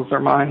just blows their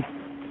mind.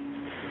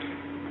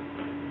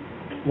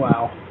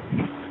 Wow.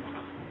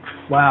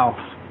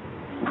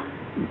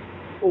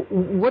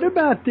 What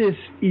about this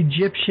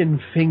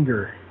Egyptian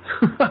finger?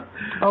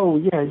 Oh,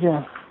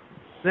 yeah.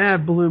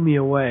 That blew me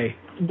away.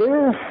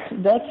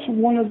 That's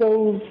one of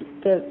those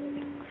that,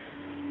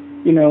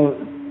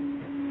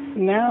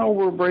 now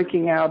we're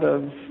breaking out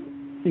of,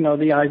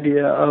 the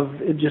idea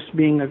of it just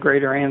being a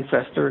greater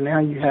ancestor. Now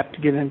you have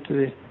to get into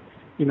the,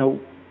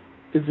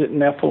 is it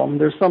Nephilim?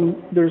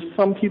 There's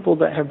some people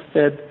that have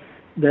said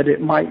that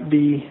it might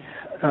be,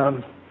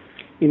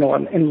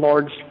 an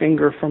enlarged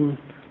finger from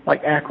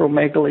like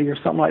acromegaly or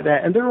something like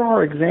that. And there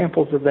are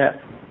examples of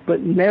that,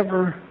 but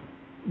never,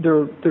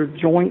 their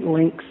joint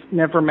links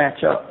never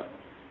match up.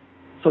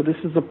 So this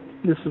is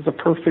a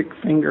perfect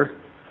finger.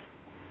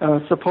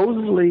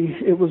 Supposedly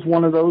it was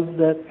one of those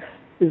that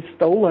is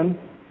stolen.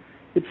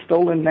 It's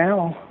stolen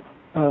now.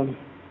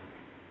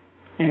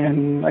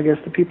 And I guess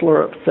the people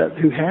are upset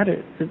who had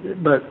it.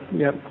 But,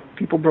 yeah,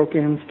 people broke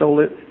in, stole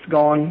it. It's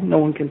gone. No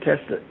one can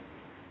test it.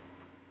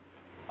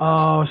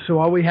 Oh, so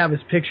all we have is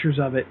pictures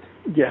of it.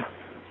 Yeah.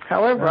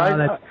 However,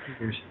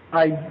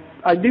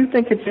 I do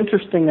think it's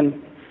interesting,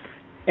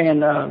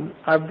 and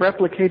I've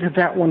replicated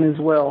that one as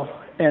well.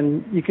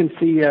 And you can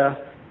see a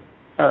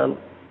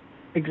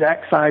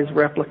exact size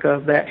replica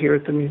of that here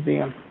at the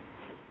museum.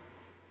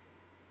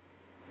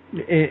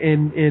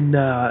 And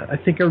I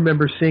think I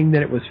remember seeing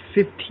that it was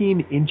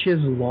 15 inches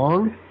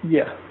long.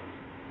 Yeah.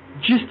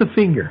 Just the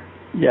finger.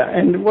 Yeah,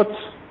 and what's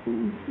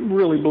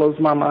really blows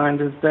my mind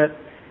is that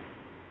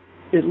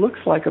it looks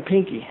like a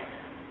pinky.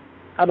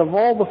 Out of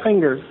all the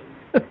fingers,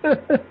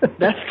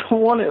 that's the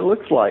one it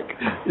looks like,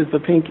 is the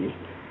pinky.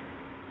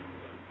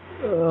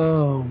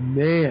 Oh,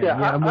 man. Yeah,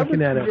 I'm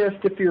looking at it. I would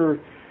suggest if you're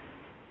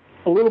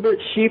a little bit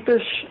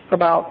sheepish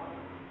about,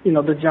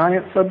 the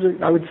giant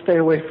subject, I would stay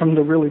away from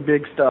the really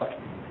big stuff.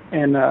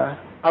 And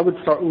I would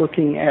start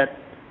looking at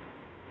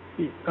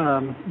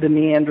the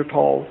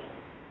Neanderthals.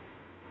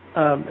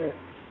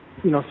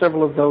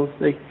 Several of those,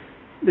 they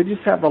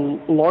just have a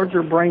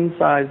larger brain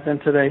size than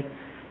today.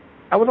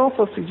 I would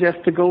also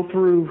suggest to go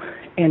through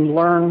and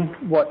learn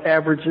what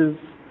averages,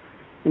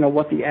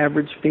 what the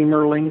average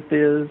femur length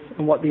is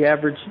and what the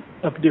average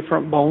of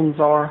different bones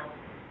are.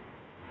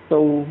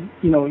 So,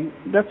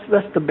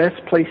 that's the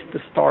best place to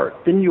start.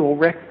 Then you'll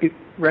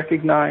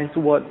recognize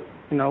what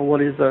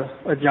is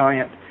a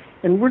giant.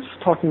 And we're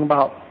just talking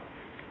about,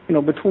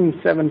 between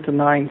 7 to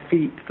 9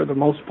 feet for the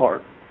most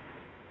part.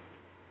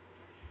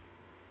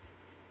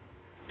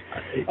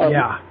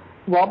 Yeah.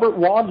 Robert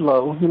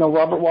Wadlow,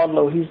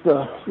 he's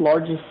the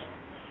largest.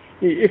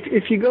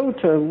 If you go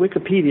to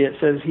Wikipedia, it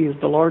says he is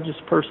the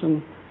largest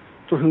person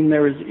for whom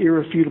there is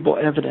irrefutable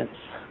evidence.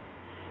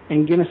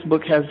 And Guinness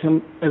Book has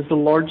him as the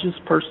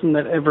largest person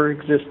that ever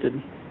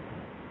existed.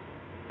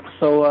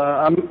 So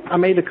I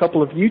made a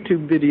couple of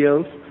YouTube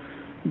videos.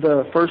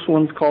 The first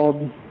one's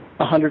called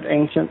 100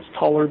 Ancients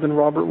Taller Than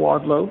Robert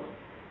Wadlow.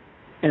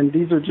 And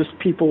these are just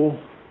people,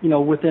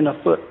 within a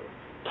foot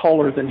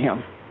taller than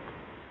him.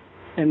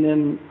 And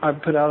then I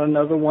put out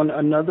another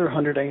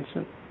 100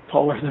 Ancients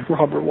Taller Than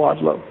Robert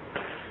Wadlow.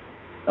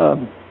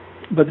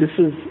 But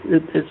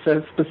it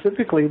says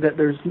specifically that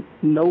there's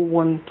no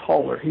one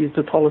taller. He's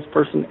the tallest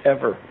person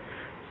ever.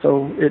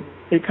 So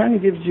it kind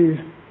of gives you,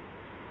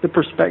 the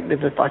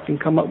perspective, if I can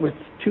come up with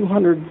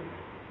 200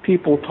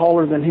 people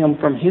taller than him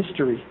from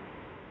history,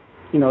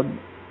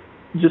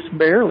 just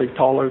barely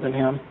taller than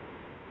him,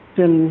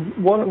 then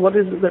what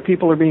is it that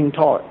people are being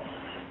taught?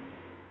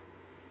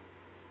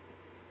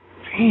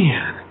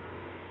 Man.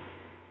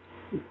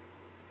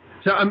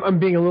 So I'm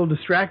being a little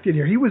distracted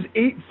here. He was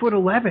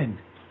 8'11".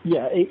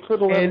 Yeah,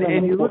 8'11".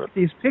 And you look at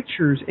these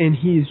pictures, and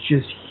he's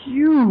just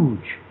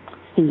huge.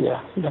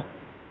 Yeah.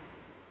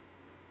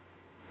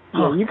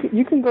 Yeah,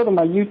 you can go to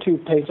my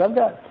YouTube page. I've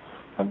got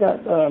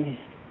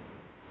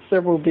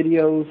several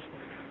videos.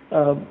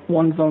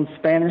 One's on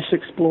Spanish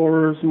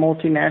explorers,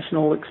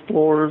 multinational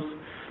explorers.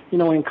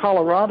 In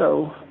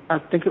Colorado, I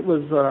think it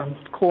was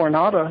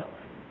Coronado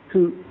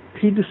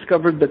he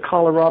discovered the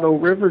Colorado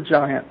River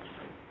giants,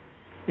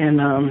 and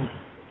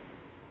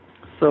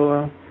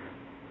so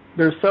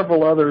there's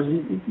several others.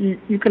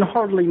 You can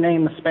hardly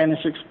name a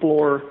Spanish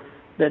explorer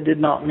that did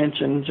not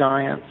mention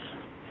giants.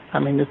 I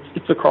mean,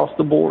 it's across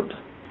the board.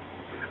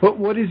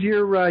 What is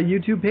your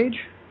YouTube page?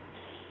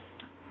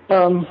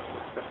 I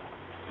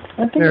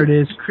think there it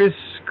is,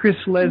 Chris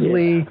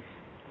Leslie, yeah.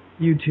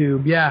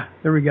 YouTube. Yeah,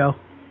 there we go.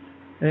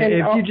 And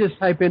if you just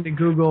type into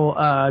Google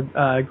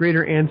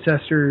Greater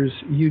Ancestors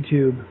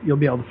YouTube, you'll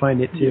be able to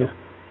find it too. Yeah.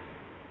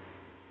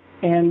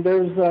 And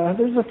there's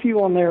a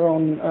few on there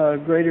on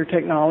greater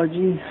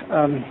technology.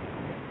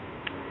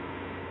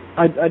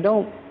 I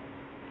don't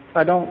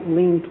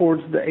lean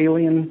towards the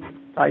alien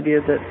idea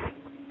that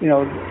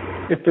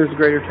if there's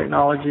greater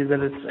technology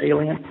that it's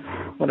alien.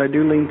 What I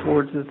do lean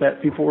towards is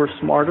that people were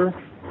smarter.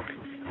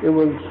 It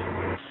was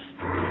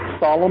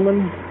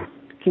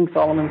King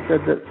Solomon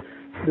said that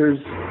there's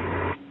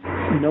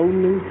no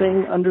new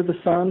thing under the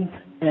sun,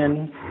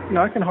 and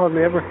I can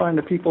hardly ever find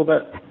the people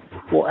that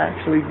will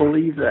actually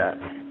believe that.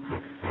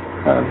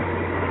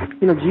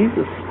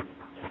 Jesus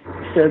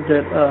said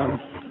that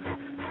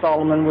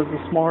Solomon was the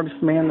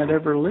smartest man that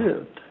ever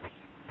lived.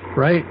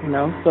 Right.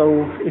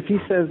 So if he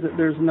says that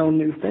there's no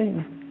new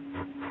thing,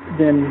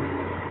 then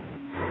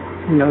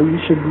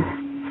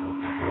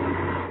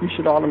you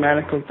should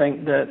automatically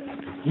think that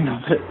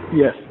that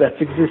yes, that's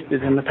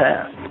existed in the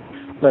past.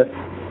 But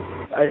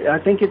I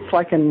think it's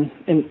like an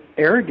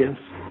arrogance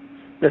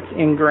that's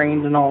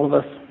ingrained in all of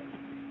us.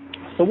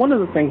 So one of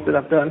the things that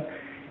I've done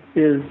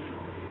is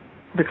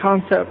the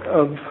concept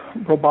of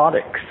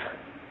robotics.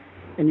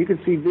 And you can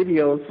see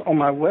videos on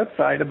my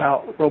website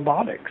about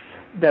robotics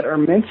that are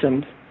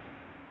mentioned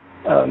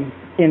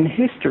in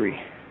history.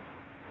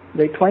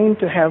 They claim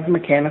to have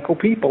mechanical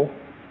people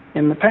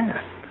in the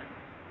past.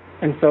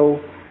 And so,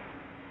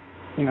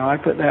 I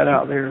put that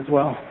out there as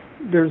well.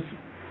 There's,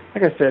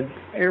 like I said,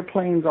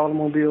 airplanes,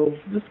 automobiles,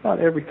 just about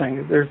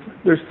everything. There's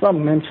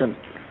some mention.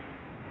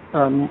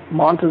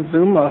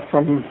 Montezuma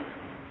from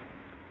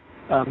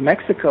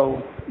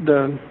Mexico,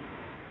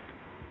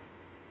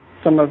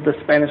 some of the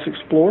Spanish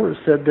explorers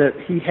said that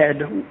he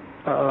had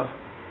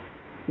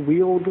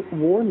wheeled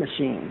war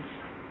machines.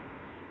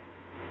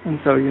 And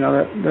so,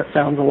 that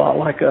sounds a lot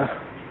like a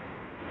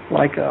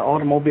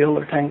automobile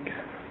or tank.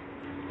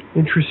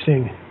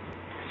 Interesting.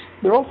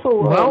 There are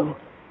also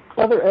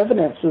other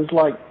evidences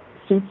like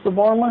suits of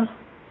armor.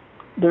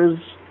 There's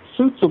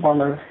suits of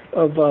armor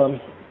of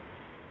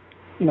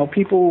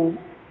people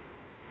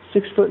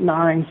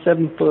 6'9",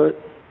 7 foot.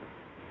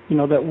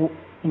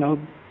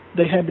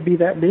 They had to be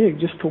that big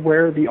just to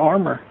wear the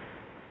armor.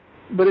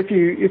 But if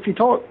you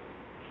talk,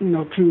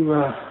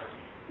 to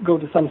go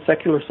to some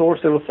secular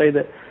source, it will say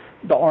that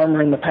the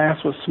armor in the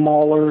past was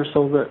smaller,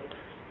 so that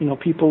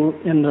people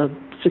in the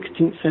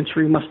 16th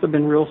century must have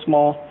been real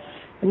small.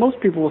 And most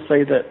people will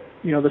say that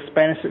the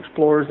Spanish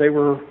explorers, they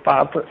were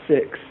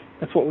 5'6".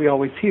 That's what we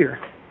always hear.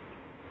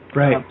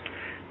 Right.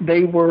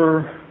 They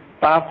were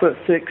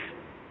 5'6"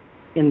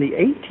 in the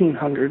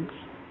 1800s,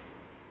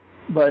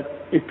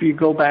 but if you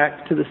go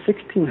back to the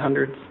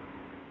 1600s,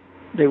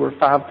 they were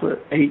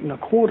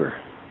 5'8¼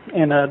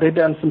 and they've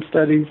done some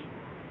studies,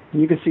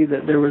 and you can see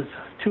that there was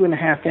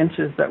 2.5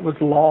 inches that was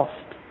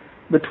lost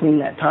between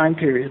that time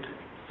period.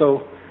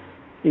 So,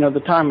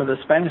 the time of the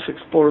Spanish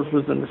explorers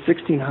was in the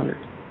 1600s,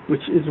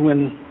 which is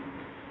when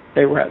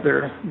they were at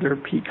their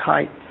peak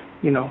height,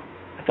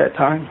 at that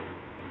time.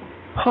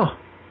 Huh.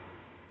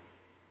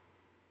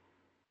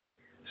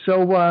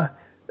 So,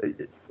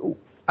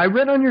 I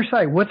read on your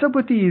site, what's up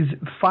with these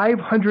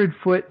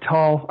 500-foot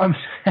tall...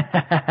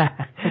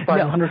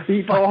 500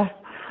 feet tall?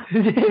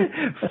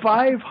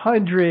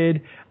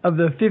 500 of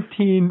the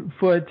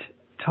 15-foot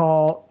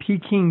tall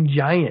Peking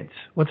giants.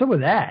 What's up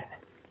with that?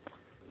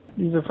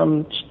 These are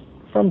from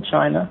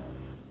China.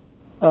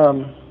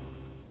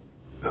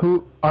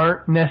 Who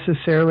aren't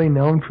necessarily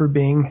known for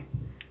being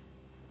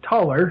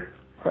taller.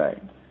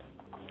 Right.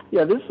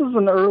 Yeah, this is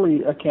an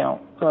early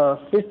account,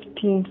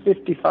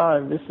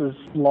 1555. This is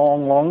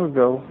long, long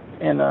ago.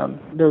 And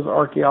there's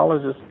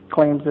archaeologists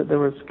claims that there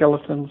were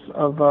skeletons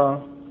of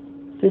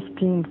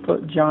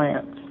 15-foot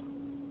giants.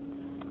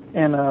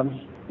 And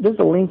there's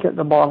a link at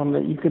the bottom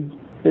that you could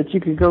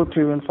go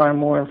to and find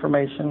more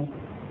information.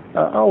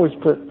 I always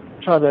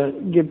try to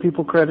give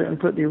people credit and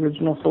put the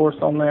original source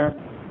on there.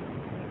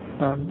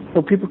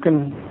 so people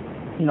can,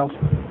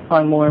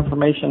 find more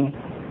information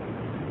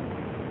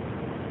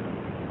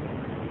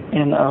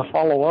and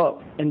follow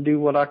up and do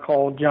what I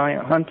call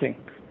giant hunting.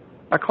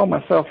 I call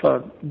myself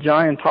a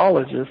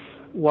giantologist,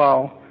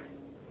 while,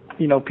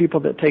 people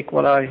that take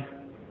what I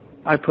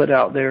put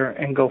out there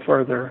and go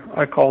further,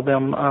 I call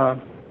them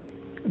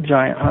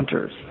giant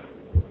hunters.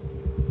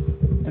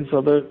 And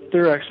so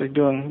they're actually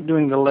doing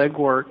the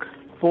legwork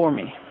for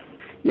me.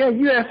 Yeah,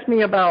 you asked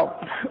me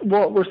about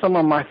what were some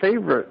of my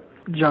favorite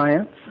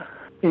giants.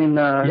 As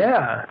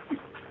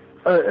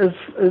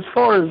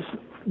far as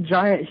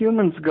giant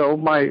humans go,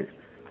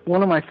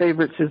 one of my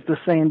favorites is the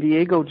San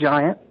Diego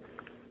giant.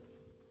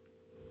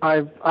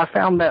 I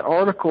found that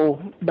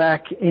article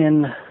back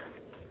in,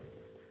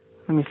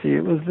 let me see,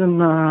 it was in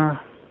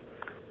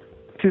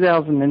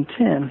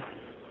 2010,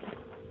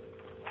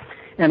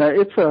 and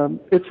it's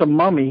a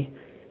mummy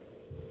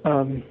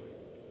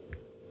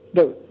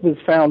that was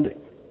found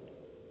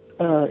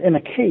in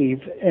a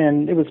cave,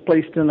 and it was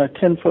placed in a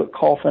 10-foot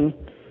coffin.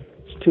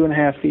 It's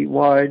 2.5 feet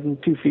wide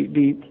and 2 feet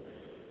deep,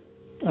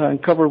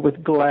 and covered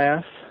with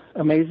glass.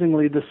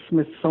 Amazingly, the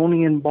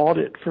Smithsonian bought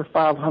it for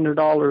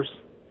 $500,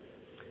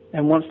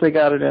 and once they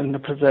got it into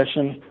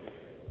possession,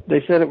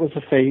 they said it was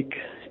a fake,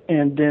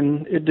 and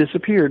then it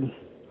disappeared.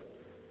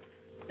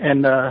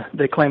 And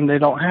they claim they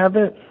don't have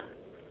it,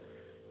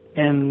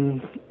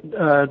 and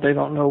they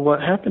don't know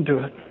what happened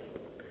to it.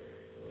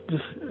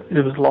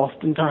 It was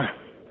lost in time.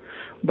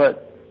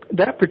 But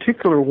that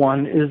particular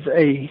one is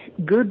a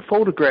good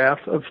photograph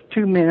of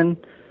two men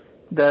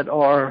that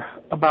are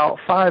about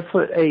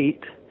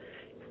 5'8",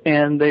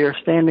 and they are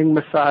standing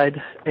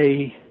beside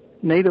a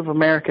Native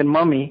American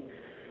mummy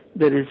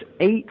that is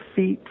 8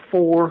 feet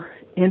 4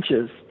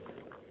 inches.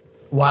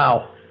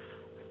 Wow.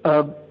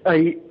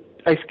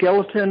 A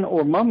skeleton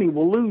or mummy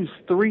will lose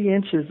 3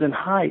 inches in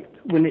height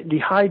when it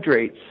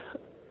dehydrates.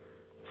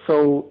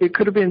 So it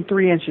could have been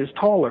 3 inches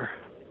taller.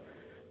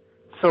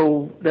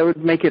 So that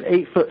would make it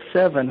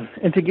 8'7".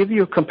 And to give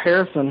you a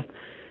comparison,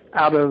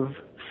 out of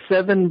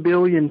 7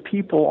 billion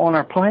people on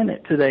our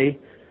planet today,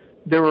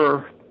 there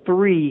are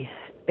 3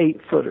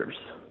 8-footers.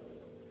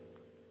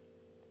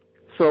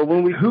 So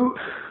when we who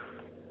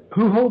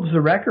holds the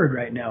record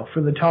right now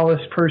for the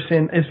tallest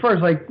person, as far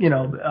as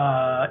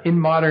in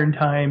modern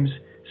times,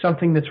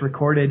 something that's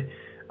recorded,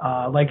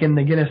 like in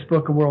the Guinness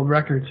Book of World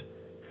Records?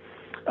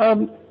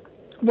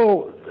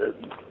 Well,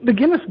 the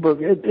Guinness Book,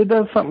 it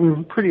does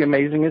something pretty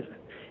amazing.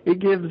 It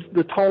gives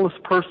the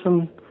tallest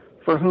person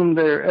for whom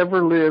there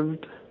ever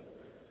lived,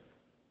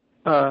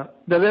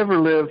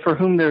 for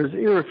whom there's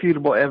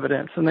irrefutable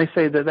evidence, and they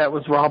say that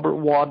was Robert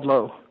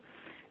Wadlow,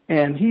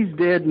 and he's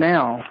dead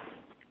now,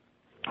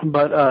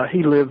 but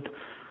he lived,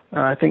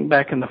 I think,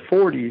 back in the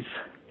 40s.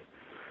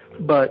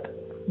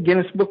 But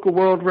Guinness Book of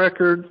World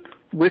Record,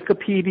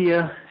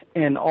 Wikipedia,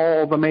 and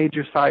all the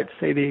major sites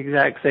say the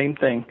exact same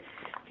thing.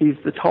 He's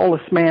the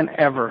tallest man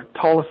ever.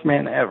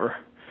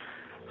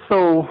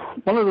 So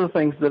one of the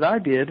things that I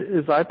did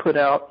is I put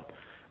out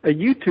a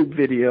YouTube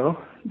video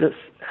that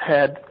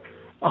had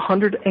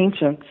 100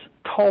 ancients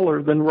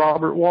taller than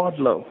Robert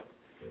Wadlow,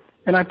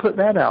 and I put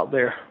that out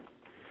there.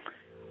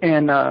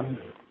 And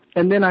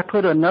then I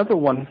put another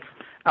one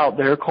out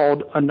there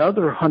called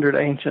Another 100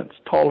 Ancients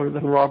Taller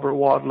Than Robert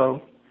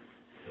Wadlow.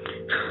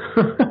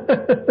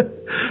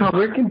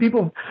 Where can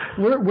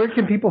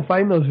people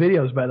find those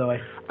videos, by the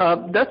way?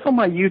 That's on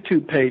my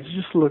YouTube page.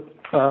 Just look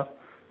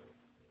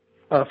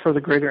for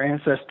the Greater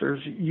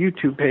Ancestors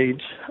YouTube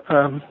page.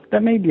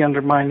 That may be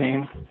under my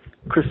name,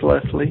 Chris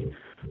Leslie,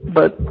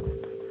 but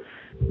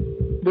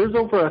there's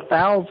over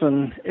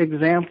 1,000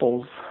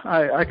 examples.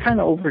 I kind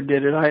of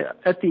overdid it.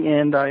 At the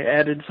end, I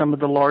added some of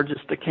the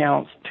largest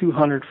accounts,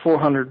 200,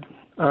 400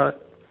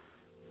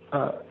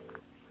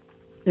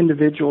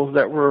 individuals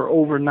that were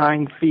over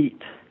 9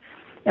 feet.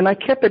 And I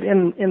kept it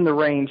in the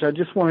range. I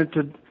just wanted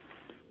to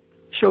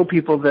show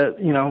people that,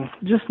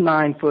 just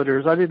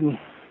 9-footers.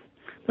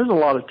 There's a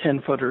lot of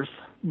 10-footers,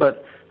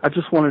 but I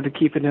just wanted to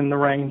keep it in the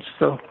range.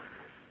 So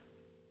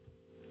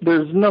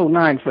there's no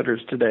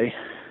 9-footers today.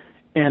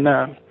 And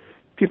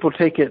people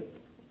take it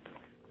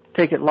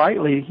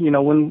lightly,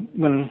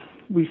 when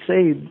we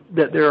say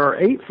that there are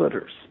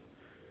 8-footers.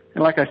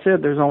 And like I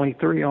said, there's only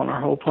 3 on our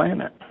whole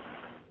planet.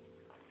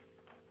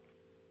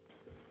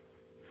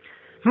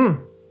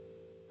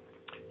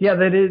 Yeah,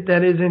 that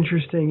is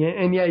interesting.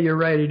 And yeah, you're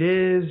right. It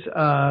is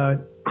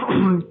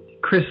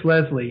Chris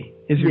Leslie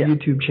is your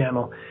YouTube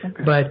channel.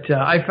 Okay. But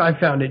I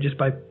found it just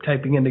by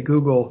typing into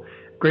Google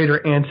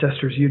Greater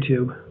Ancestors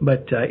YouTube.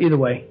 But either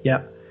way,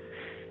 yeah.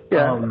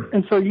 Yeah,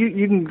 and so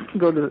you can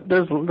go to,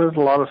 there's a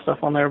lot of stuff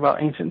on there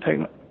about ancient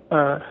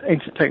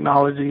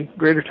technology,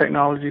 greater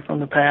technology from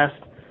the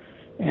past,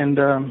 and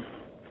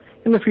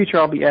in the future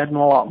I'll be adding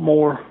a lot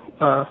more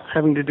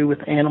having to do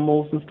with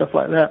animals and stuff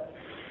like that.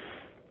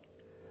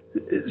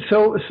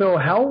 So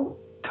how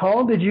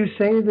tall did you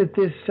say that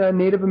this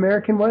Native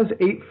American was?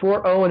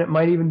 8'4", and it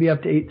might even be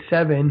up to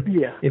 8'7".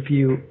 Yeah. If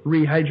you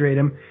rehydrate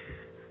him.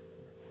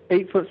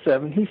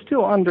 8'7". He's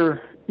still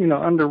under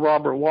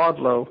Robert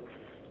Wadlow,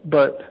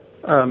 but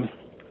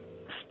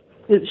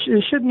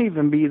it shouldn't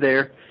even be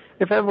there.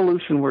 If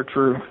evolution were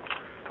true,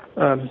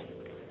 there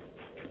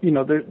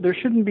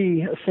shouldn't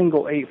be a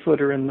single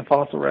 8-footer in the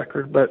fossil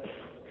record. But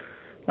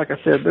like I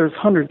said, there's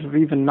hundreds of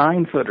even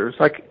 9-footers.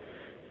 Like,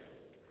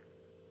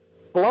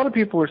 a lot of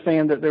people are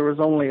saying that there was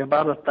only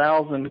about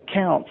 1,000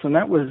 accounts, and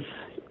that was,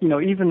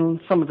 even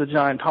some of the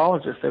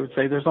giantologists, they would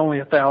say there's only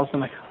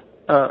 1,000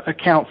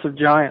 accounts of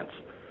giants.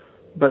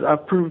 But I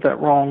proved that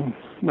wrong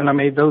when I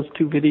made those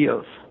 2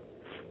 videos.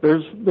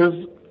 There's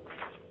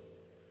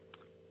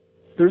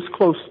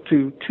close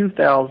to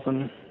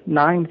 2,000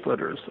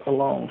 9-footers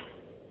alone.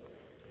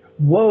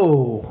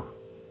 Whoa.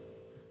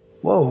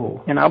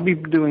 And I'll be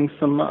doing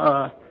some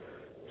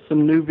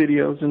new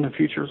videos in the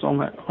future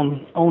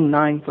on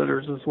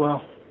 9-footers as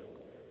well.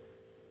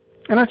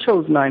 And I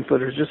chose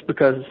 9-footers just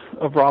because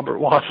of Robert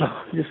Wassler,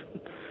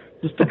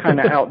 just to kind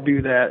of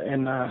outdo that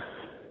and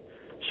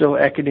show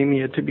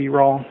academia to be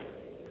wrong.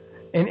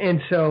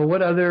 And so,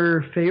 what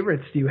other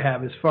favorites do you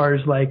have as far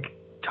as like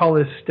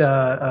tallest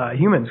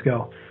humans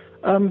go?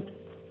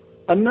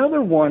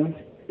 Another one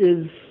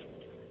is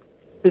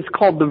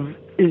called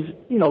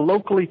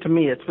locally to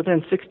me, it's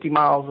within 60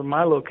 miles of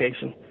my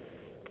location,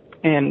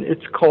 and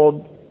it's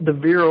called the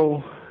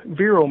Vero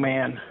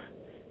Man,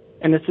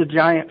 and it's a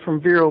giant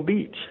from Vero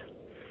Beach.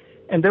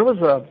 And there was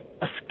a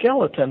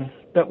skeleton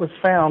that was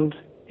found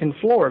in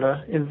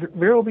Florida, in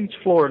Vero Beach,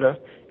 Florida,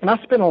 and I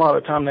spent a lot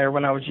of time there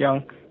when I was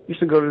young. Used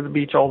to go to the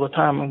beach all the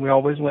time, and we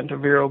always went to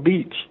Vero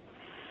Beach.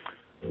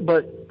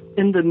 But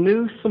in the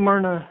New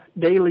Smyrna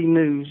Daily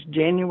News,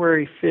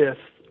 January 5th,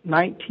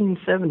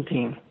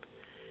 1917,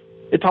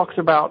 it talks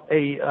about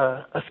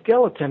a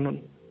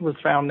skeleton was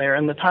found there,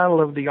 and the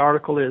title of the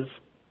article is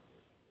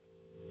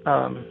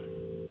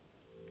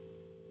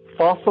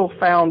Fossil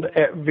Found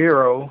at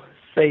Vero,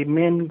 Say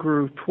Men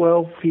Grew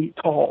 12 Feet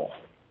Tall.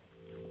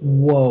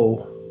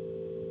 Whoa.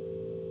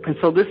 And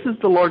so this is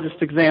the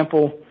largest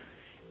example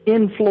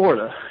in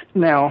Florida.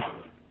 Now,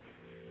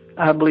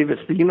 I believe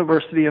it's the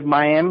University of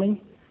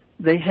Miami.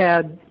 They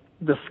had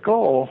the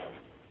skull.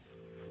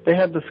 They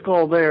had the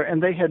skull there,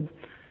 and they had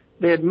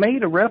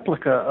made a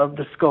replica of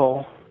the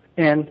skull,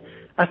 and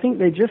I think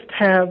they just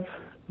have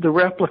the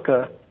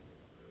replica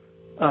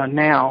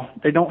now.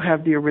 They don't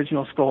have the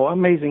original skull.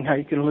 Amazing how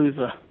you can lose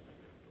a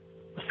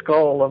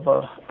skull of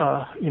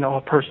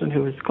a person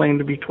who is claimed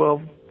to be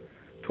 12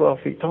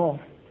 feet tall.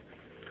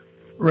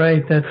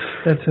 Right.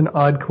 That's an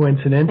odd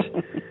coincidence.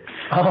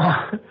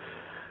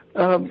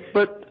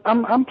 But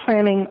I'm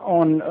planning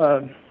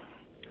on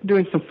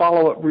doing some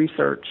follow-up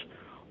research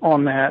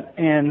on that,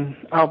 and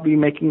I'll be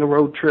making a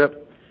road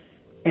trip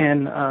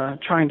and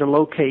trying to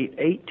locate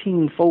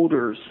 18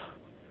 folders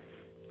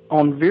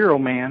on Vero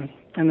Man,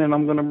 and then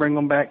I'm going to bring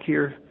them back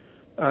here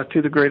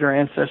to the Greater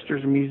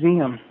Ancestors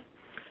Museum,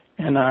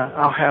 and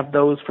I'll have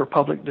those for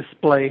public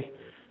display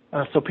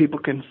so people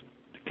can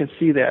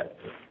see that.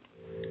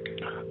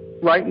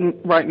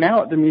 Right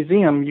now at the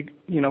museum,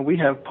 we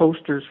have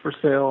posters for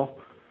sale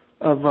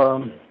of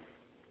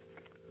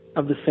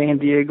the San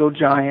Diego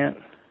Giant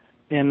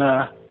and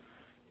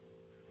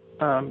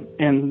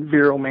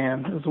Vero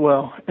Man as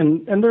well,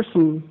 and there's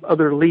some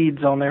other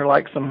leads on there,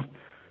 like some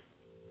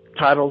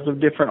titles of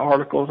different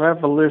articles. I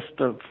have a list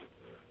of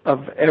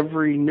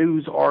every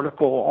news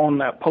article on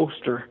that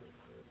poster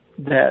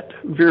that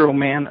Vero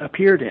Man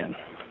appeared in.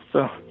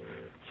 So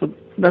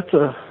that's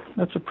a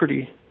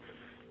pretty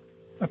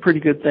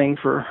good thing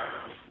for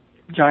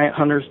giant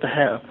hunters to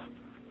have.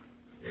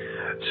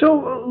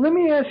 So let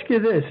me ask you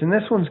this, and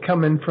this one's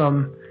coming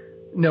from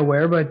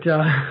nowhere, but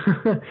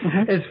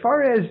as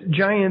far as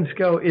giants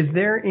go, is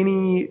there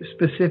any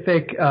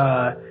specific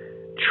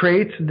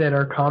traits that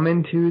are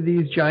common to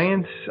these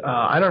giants?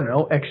 I don't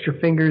know, extra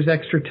fingers,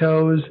 extra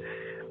toes,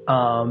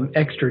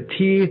 extra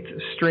teeth,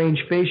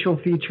 strange facial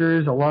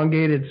features,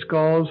 elongated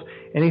skulls,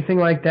 anything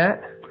like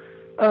that?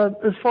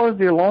 As far as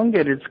the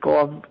elongated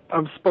skull,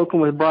 I've spoken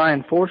with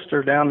Brian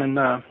Forster down in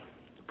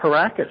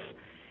Paracas,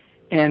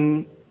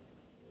 and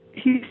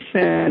he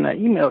sent an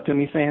email to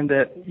me saying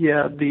that,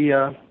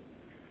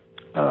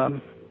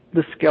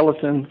 the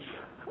skeletons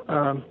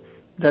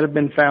that have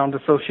been found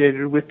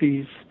associated with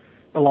these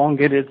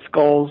elongated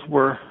skulls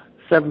were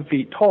 7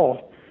 feet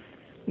tall.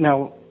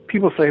 Now,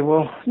 people say,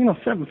 well,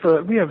 7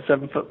 foot, we have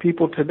 7 foot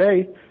people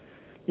today,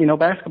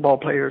 basketball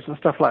players and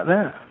stuff like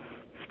that.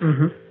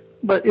 Mm-hmm.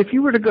 But if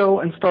you were to go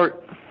and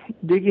start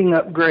digging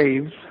up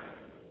graves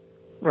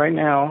right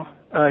now,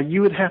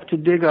 you would have to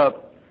dig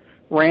up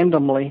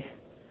randomly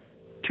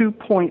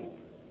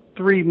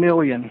 2.3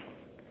 million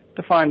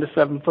to find a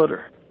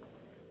 7-footer.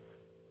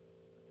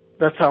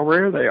 That's how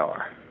rare they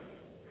are.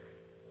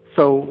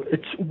 So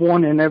it's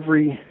one in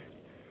every,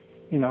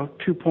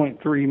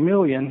 2.3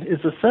 million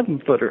is a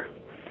 7-footer.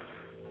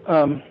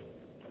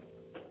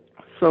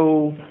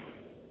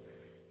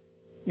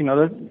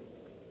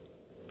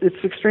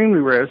 It's extremely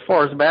rare. As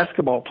far as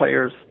basketball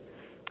players,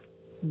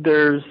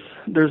 there's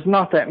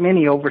not that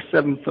many over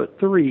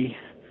 7'3".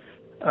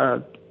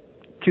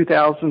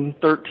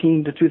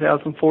 2013 to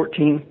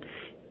 2014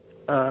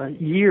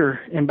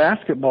 year in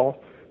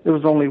basketball, there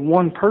was only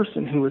one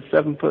person who was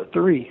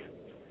 7'3".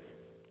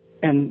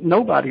 and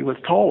nobody was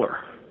taller.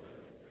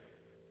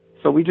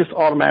 So we just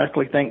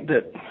automatically think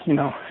that,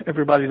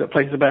 everybody that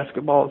plays the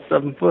basketball is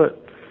 7 foot.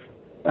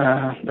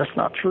 That's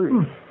not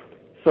true.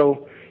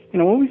 So,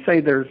 when we say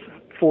there's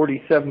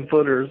 47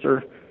 footers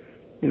or,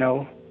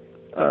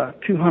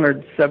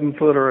 207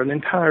 foot or an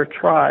entire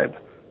tribe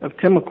of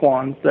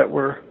Timucuans that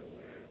were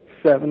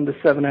 7 to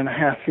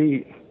 7.5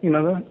 feet,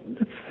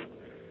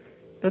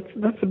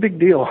 that's a big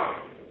deal.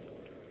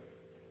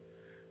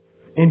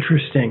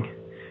 Interesting.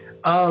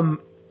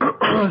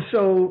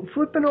 So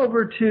flipping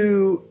over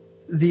to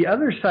the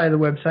other side of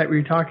the website where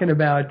you're talking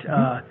about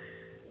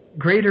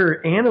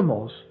greater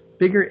animals,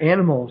 bigger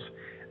animals.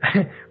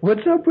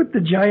 What's up with the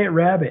giant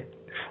rabbit?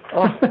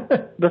 Oh,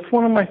 that's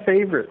one of my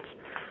favorites.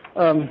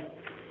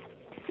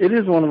 It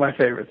is one of my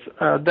favorites.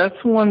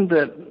 That's one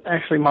that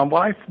actually my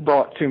wife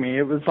brought to me.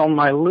 It was on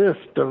my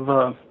list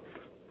of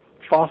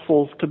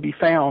fossils to be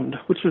found,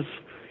 which is,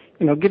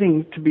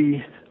 getting to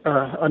be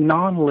a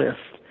non-list.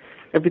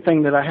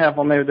 Everything that I have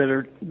on there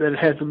that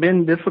has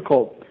been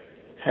difficult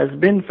has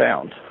been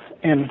found.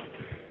 And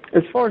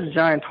as far as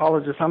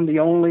giantologists, I'm the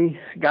only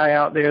guy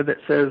out there that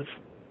says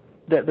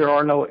that there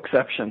are no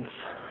exceptions.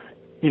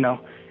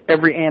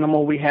 Every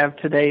animal we have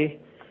today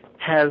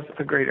has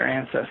a greater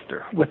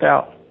ancestor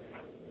without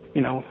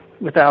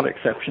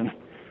exception.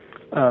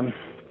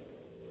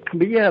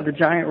 But yeah, the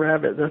giant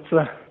rabbit, that's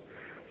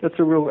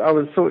a real, I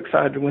was so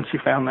excited when she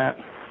found that.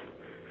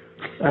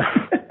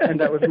 And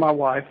that was my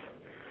wife.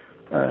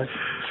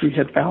 She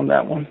had found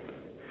that one.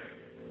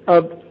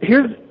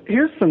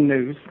 Here's some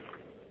news.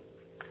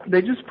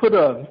 They just put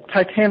a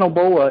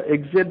Titanoboa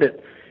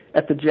exhibit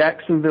at the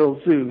Jacksonville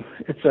Zoo.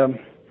 It's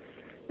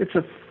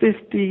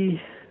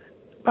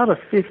about a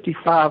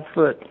 55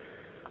 foot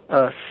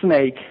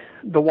snake.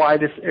 The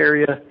widest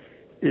area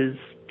is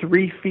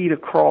 3 feet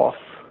across.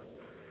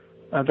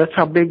 That's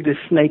how big this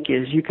snake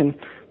is.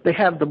 They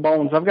have the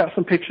bones. I've got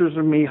some pictures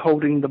of me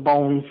holding the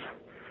bones.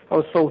 I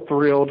was so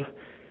thrilled.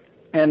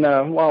 And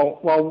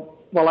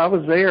while I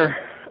was there,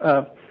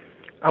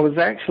 I was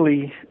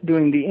actually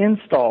doing the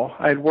install.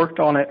 I had worked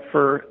on it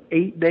for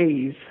 8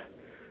 days.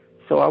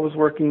 So I was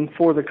working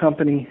for the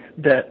company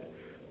that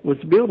was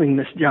building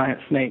this giant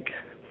snake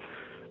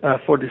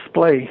for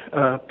display,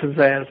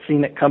 Pizzazz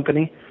Scenic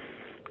Company.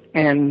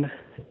 And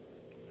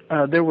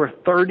there were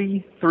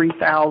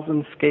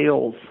 33,000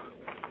 scales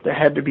that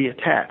had to be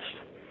attached.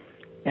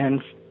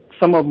 And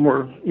some of them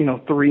were,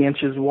 3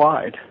 inches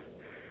wide.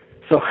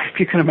 So if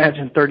you can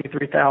imagine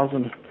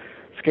 33,000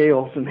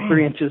 scales and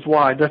 3 inches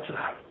wide,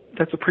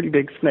 that's a pretty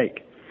big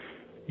snake.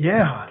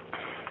 Yeah.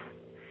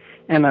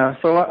 And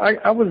so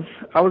I was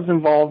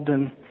involved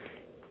in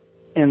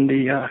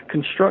the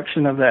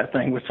construction of that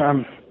thing, which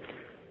I'm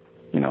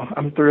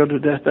thrilled to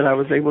death that I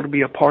was able to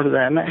be a part of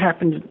that. And that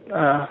happened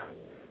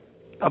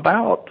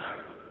about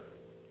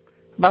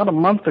a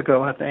month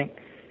ago, I think.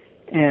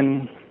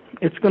 And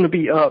it's going to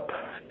be up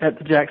at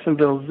the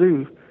Jacksonville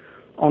Zoo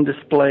on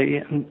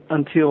display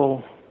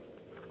until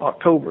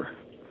October.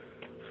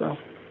 So.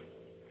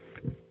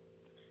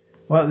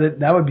 Well,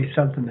 that would be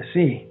something to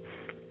see.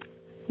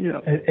 Yeah.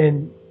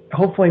 And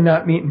hopefully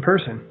not meet in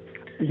person.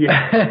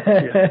 Yeah.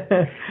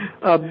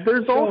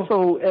 There's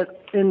also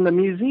in the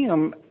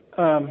museum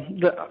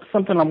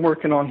something I'm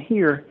working on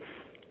here,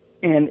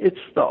 and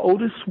it's the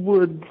Otis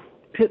Wood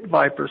pit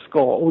viper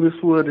skull. Otis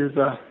Wood is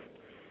a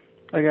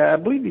guy, I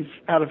believe he's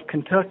out of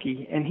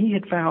Kentucky, and he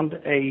had found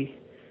a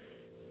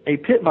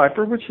pit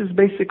viper, which is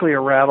basically a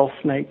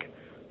rattlesnake.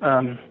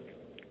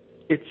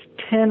 It's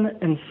 10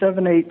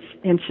 7/8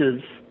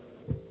 inches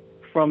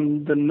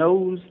from the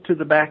nose to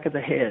the back of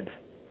the head.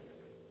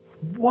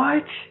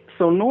 What?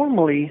 So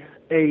normally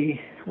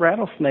a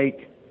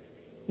rattlesnake,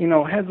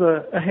 has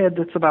a head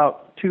that's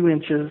about 2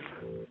 inches,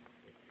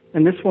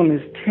 and this one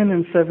is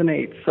 10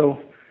 7/8. So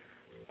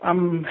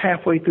I'm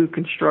halfway through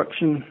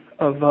construction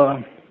of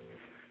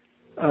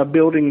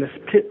building this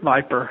pit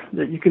viper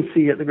that you can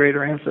see at the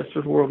Greater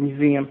Ancestors World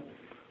Museum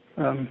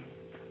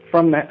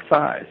from that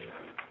size.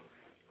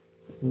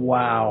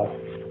 Wow.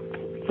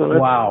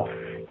 Wow.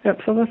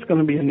 Yep, so that's going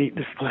to be a neat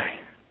display.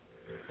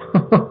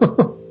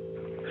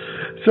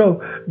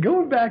 So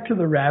going back to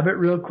the rabbit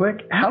real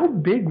quick, how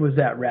big was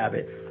that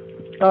rabbit?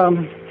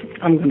 I'm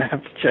going to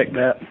have to check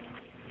that.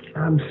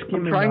 I'm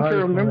trying to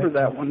remember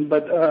that one,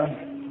 but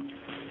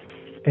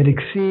it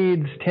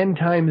exceeds 10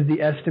 times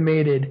the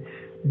estimated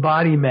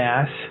body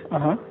mass.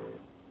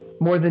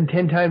 More than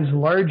 10 times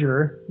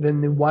larger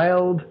than the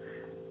wild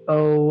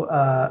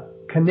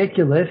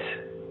Caniculus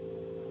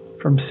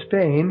from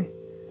Spain.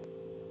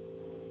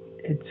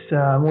 It's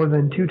more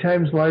than 2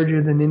 times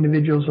larger than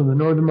individuals of the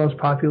northernmost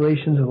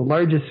populations of the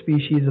largest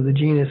species of the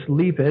genus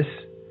Lepus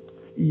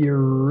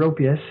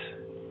europaeus.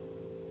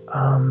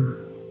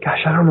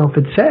 Gosh, I don't know if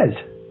it says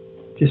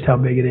just how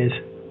big it is.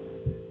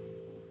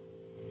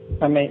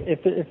 I mean,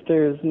 if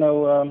there's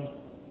no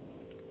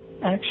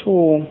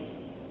actual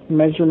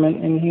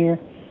measurement in here,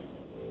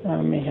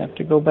 I may have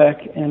to go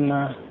back and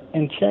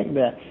check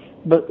that.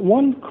 But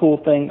one cool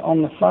thing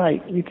on the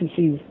site, you can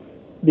see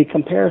the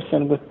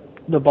comparison with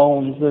the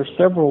bones. There's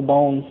several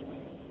bones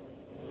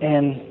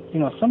And,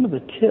 some of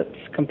the tips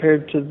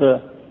compared to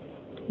the,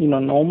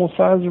 normal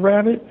size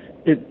rabbit,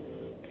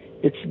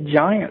 it's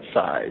giant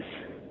size.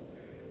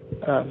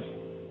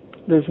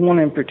 There's one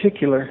in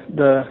particular,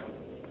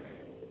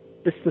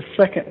 it's the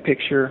second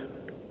picture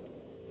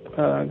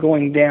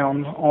going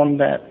down on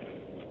that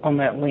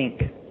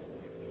link.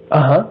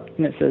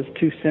 And it says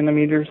 2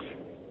 centimeters.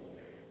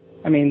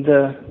 I mean,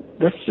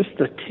 that's just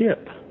the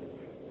tip.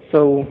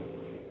 So,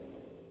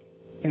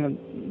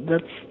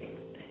 that's,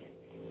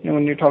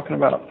 when you're talking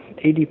about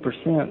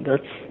 80%,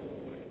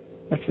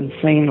 that's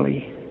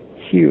insanely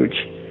huge.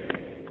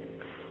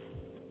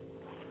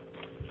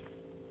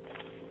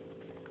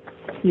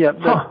 Yeah,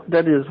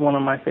 that is one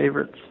of my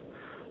favorites.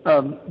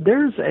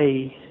 There's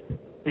a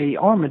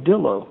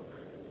armadillo.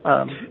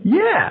 A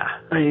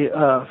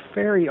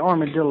fairy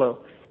armadillo.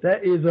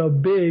 That is a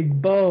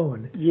big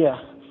bone. Yeah,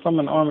 from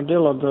an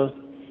armadillo.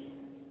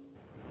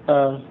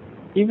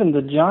 Even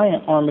the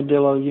giant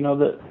armadillo,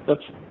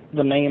 that's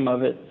the name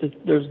of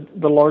it. There's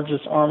the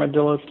largest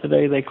armadillos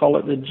today. They call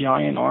it the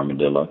giant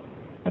armadillo.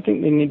 I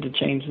think they need to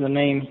change the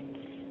name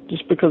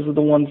just because of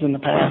the ones in the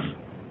past.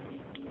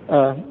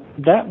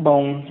 That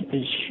bone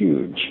is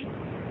huge.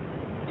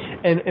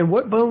 And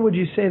what bone would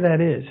you say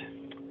that is?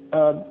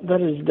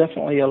 That is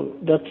definitely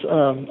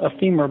a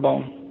femur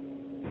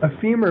bone. A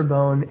femur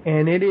bone,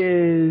 and it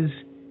is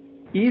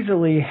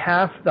easily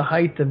half the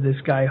height of this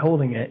guy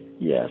holding it.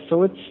 Yeah,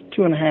 so it's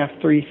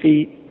 2.5, 3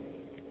 feet,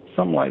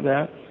 something like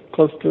that,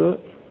 close to it.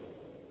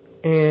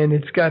 And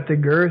it's got the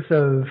girth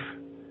of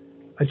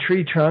a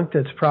tree trunk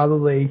that's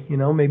probably,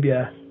 maybe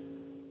a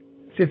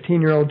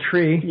 15-year-old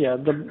tree. Yeah,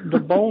 the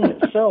bone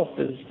itself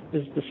is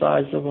the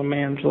size of a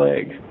man's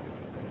leg,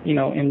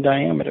 in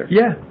diameter.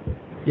 Yeah.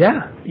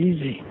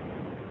 Easy.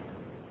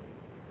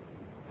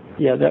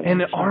 Yeah, that.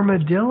 And an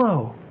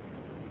armadillo.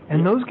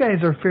 And those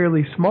guys are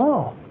fairly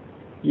small.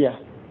 Yeah.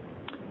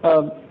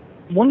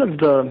 One of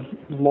the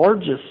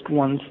largest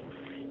ones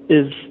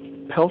is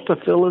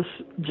Peltophilus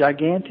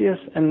giganteus,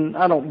 and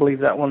I don't believe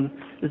that one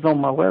is on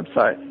my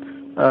website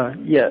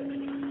yet.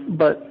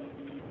 But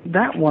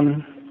that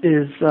one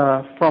is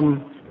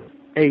from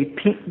a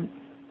pink.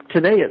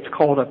 Today it's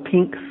called a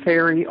pink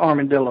fairy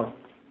armadillo,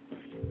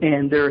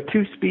 and there are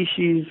 2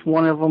 species.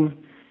 One of them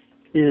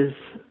is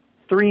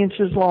 3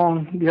 inches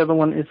long. The other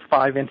one is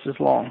 5 inches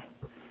long.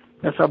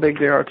 That's how big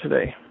they are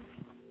today.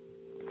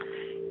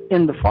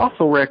 In the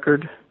fossil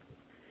record,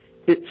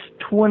 it's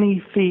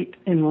 20 feet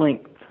in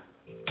length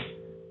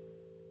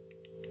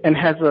and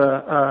has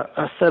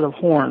a set of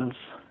horns,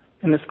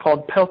 and it's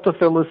called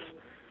Peltophilus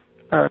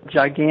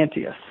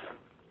giganteus.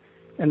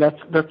 And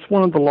that's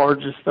one of the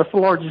largest. That's the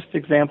largest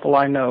example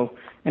I know,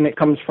 and it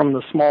comes from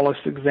the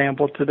smallest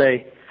example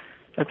today.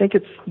 I think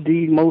it's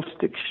the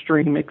most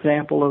extreme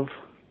example of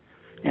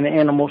an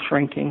animal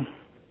shrinking.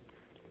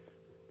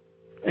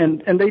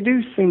 And they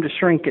do seem to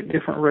shrink at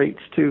different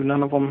rates too.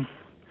 None of them.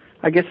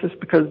 I guess it's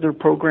because they're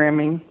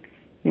programming.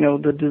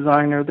 The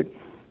designer,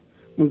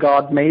 when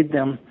God made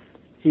them,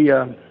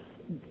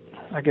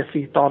 I guess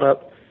he thought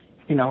up,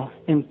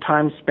 in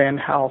time span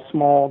how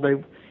small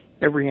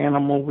every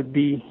animal would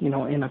be,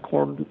 in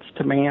accordance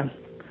to man.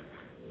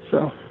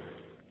 So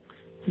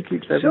he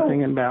keeps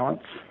everything in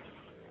balance.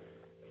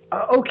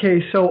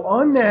 Okay, so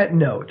on that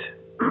note,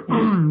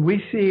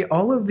 we see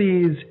all of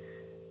these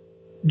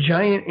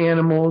giant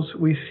animals.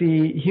 We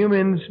see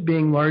humans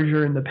being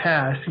larger in the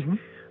past. Mm-hmm.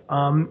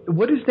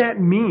 What does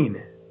that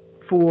mean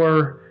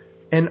for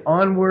an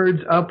onwards,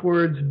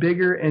 upwards,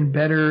 bigger and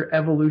better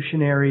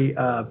evolutionary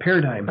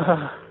paradigm?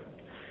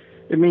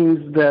 It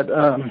means that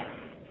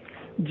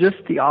just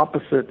the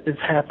opposite is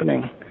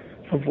happening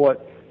of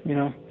what,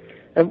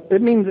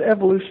 it means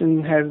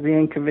evolution has the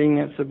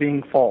inconvenience of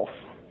being false.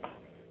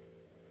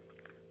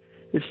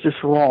 It's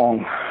just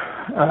wrong.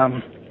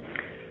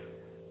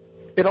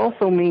 It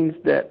also means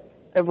that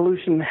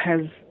evolution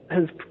has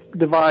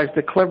devised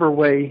a clever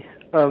way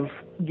of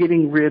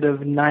getting rid of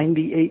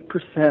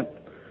 98%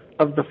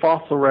 of the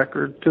fossil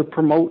record to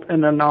promote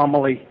an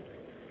anomaly.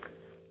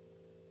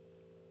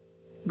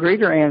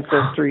 Greater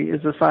ancestry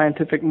is a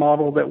scientific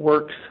model that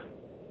works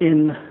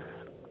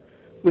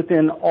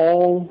within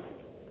all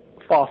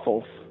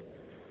fossils.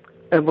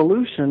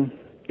 Evolution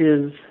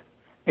is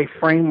a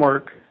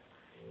framework,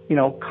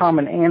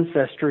 common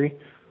ancestry,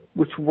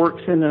 which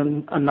works in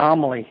an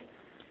anomaly.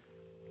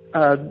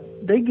 The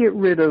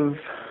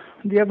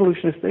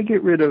evolutionists, they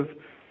get rid of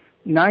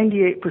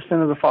 98%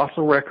 of the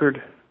fossil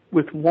record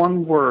with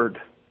one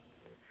word: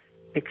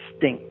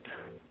 extinct.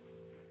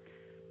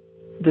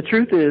 The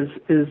truth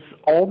is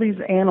all these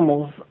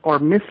animals are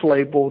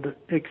mislabeled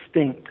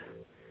extinct.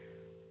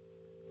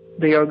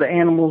 They are the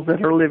animals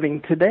that are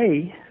living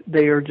today.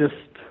 They are just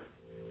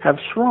have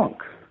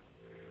shrunk.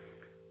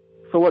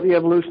 So what the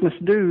evolutionists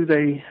do,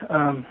 they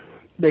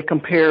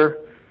compare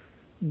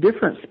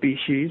different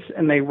species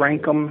and they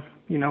rank them,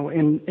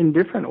 in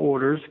different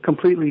orders,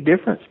 completely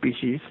different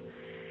species,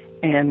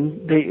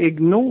 and they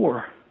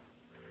ignore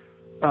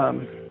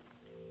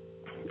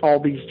all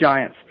these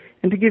giants.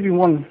 And to give you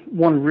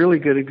one really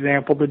good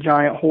example, the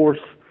giant horse,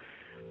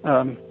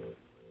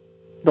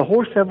 the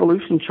horse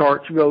evolution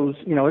chart goes,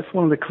 it's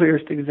one of the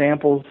clearest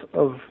examples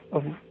of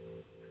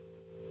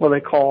what they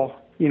call,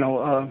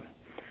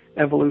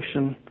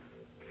 evolution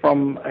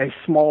from a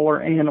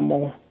smaller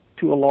animal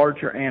to a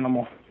larger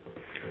animal.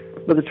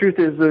 But the truth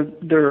is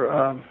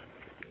that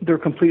they're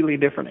completely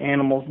different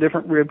animals,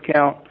 different rib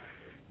count,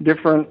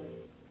 different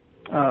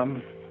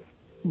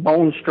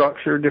bone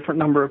structure, different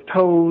number of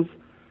toes,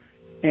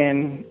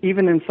 and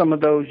even in some of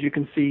those you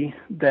can see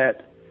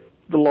that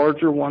the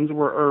larger ones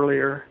were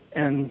earlier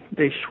and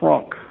they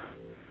shrunk.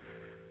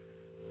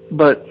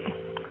 But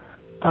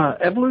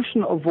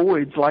evolution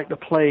avoids, like the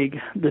plague,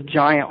 the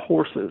giant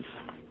horses,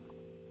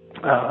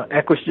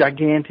 Equus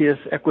giganteus,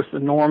 Equus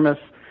enormous.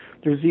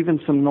 There's even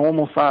some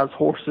normal-sized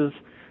horses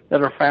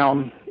that are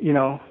found,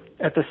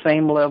 at the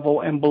same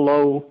level and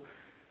below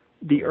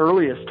the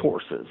earliest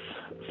horses,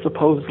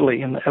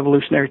 supposedly in the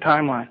evolutionary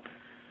timeline.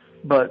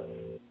 But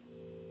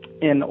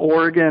in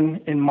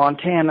Oregon, in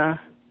Montana,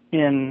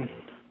 in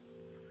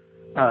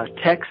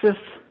Texas,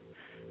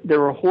 there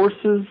were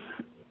horses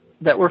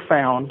that were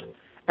found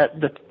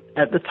at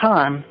the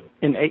time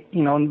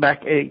in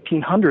back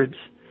 1800s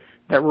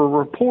that were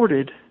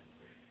reported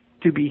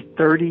to be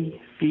 30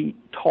 feet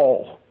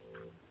tall.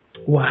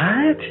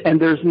 What?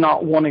 And there's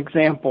not one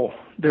example.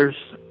 There's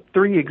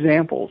 3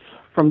 examples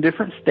from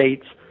different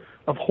states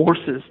of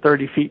horses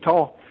 30 feet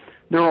tall.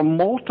 There are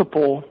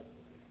multiple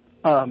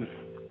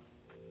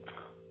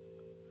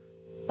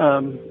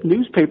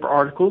newspaper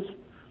articles,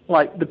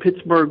 like the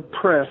Pittsburgh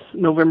Press,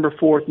 November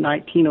 4th,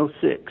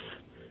 1906.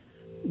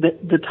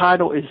 The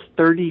title is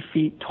 30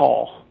 feet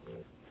tall.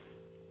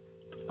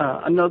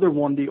 Another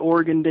one, the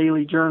Oregon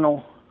Daily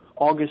Journal,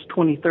 August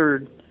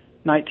 23rd,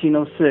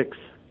 1906.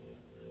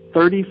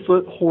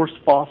 30-foot horse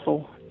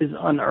fossil is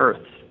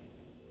unearthed.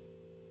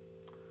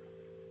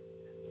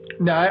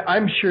 No,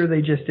 I'm sure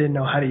they just didn't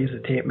know how to use a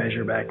tape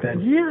measure back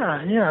then.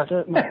 Yeah,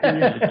 that might be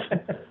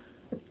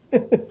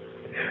it.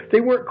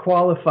 They weren't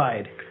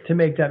qualified to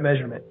make that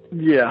measurement.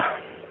 Yeah.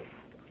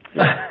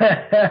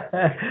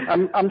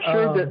 I'm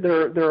sure that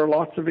there are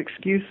lots of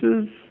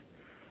excuses,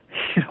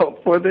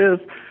 for this,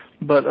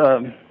 but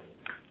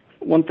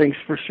one thing's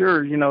for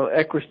sure,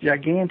 Equus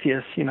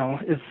giganteus,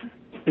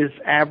 is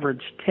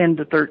average 10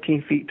 to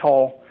 13 feet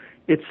tall.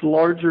 It's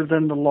larger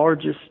than the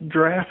largest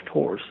draft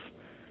horse,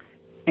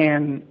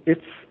 and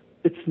it's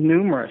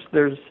numerous.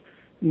 There's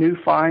new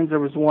finds. There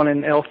was one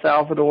in El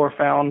Salvador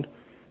found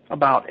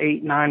about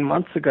 8-9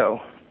 months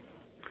ago.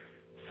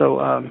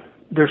 So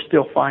they're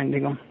still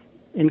finding them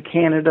in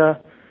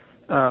Canada,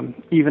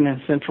 even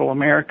in Central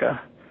America.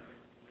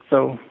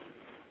 So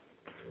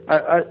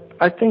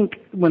I think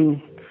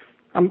when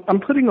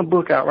I'm putting a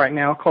book out right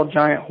now called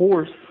Giant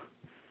Horse,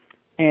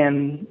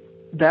 and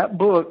that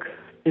book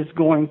is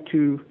going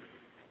to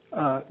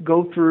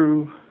go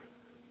through,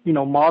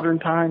 modern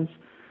times.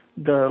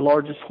 The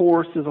largest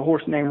horse is a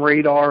horse named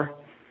Radar.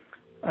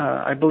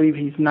 I believe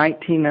he's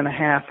 19 and a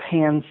half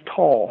hands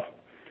tall.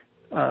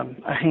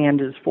 A hand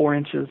is 4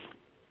 inches.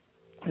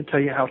 I'll tell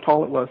you how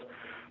tall it was.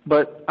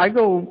 But I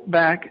go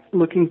back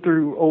looking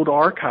through old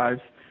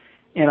archives,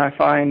 and I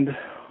find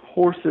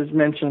horses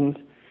mentioned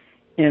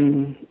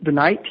in the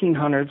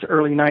 1900s,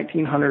 early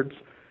 1900s,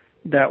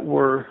 that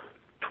were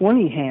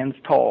 20 hands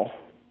tall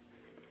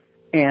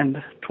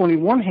and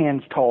 21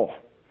 hands tall.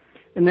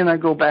 And then I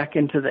go back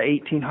into the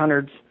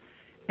 1800s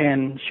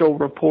and show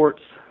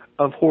reports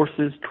of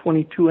horses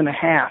 22 and a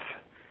half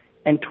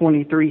and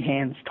 23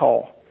 hands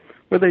tall,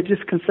 where they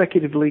just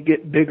consecutively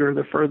get bigger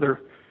the further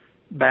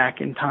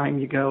back in time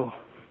you go.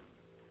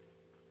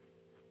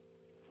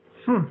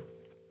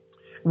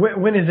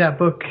 When is that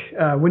book,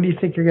 when do you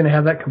think you're going to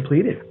have that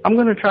completed? I'm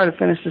going to try to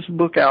finish this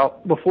book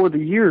out before the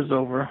year's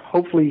over,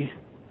 hopefully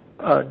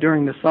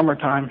during the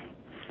summertime.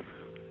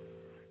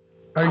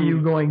 Are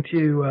you going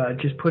to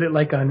just put it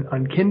like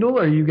on Kindle,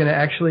 or are you going to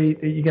are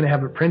you going to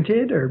have it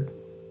printed, or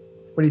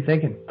what are you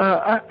thinking?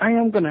 I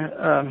am going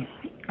to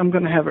I'm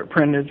going to have it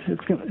printed.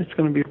 It's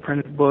going to be a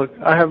printed book.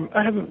 I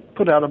haven't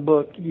put out a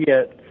book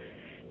yet,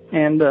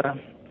 and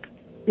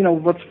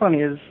what's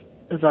funny is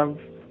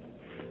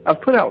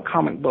I've put out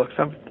comic books.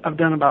 I've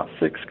done about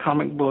 6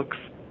 comic books,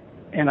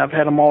 and I've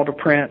had them all to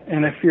print.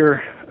 And if you're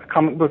a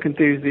comic book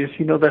enthusiast,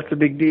 that's a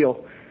big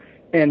deal.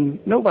 And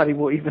nobody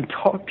will even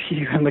talk to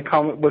you in the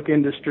comic book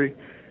industry,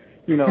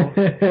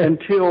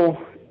 until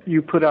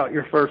you put out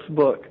your first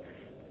book.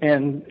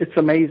 And it's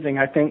amazing.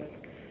 I think,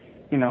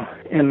 in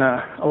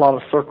a lot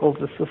of circles,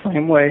 it's the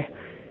same way.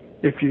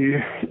 If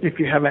you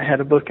haven't had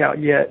a book out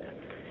yet,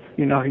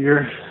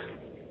 you're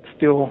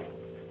still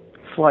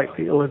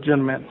slightly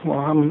illegitimate. Well,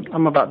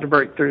 I'm about to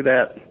break through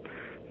that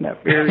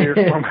barrier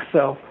for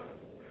myself.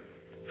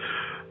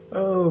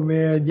 Oh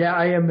man, yeah,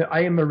 I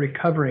am a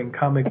recovering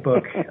comic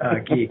book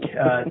geek.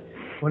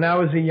 When I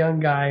was a young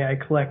guy, I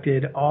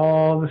collected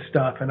all the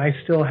stuff, and I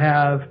still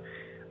have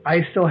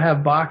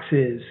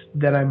boxes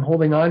that I'm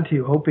holding on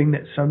to, hoping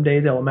that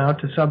someday they'll amount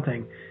to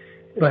something.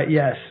 But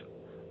yes,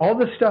 all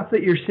the stuff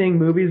that you're seeing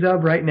movies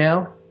of right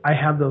now, I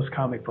have those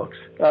comic books.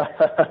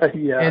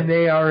 Yeah. And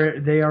they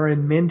are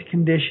in mint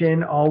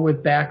condition, all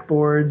with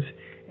backboards,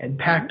 and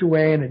packed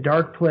away in a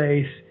dark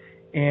place.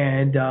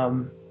 And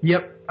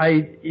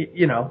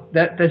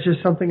that's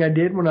just something I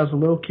did when I was a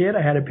little kid.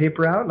 I had a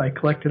paper out and I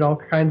collected all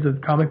kinds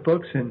of comic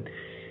books, and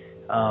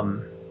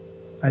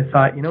I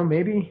thought,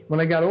 maybe when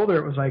I got older,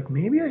 it was like,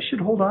 maybe I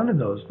should hold on to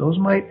those. Those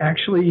might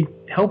actually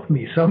help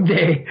me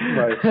someday.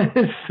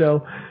 Right.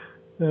 So,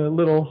 a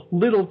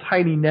little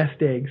tiny nest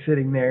egg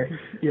sitting there.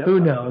 Yep. Who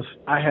knows?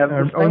 I have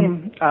the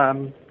same.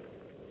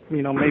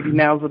 Maybe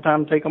now's the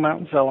time to take them out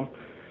and sell them.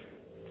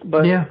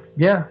 But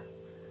yeah.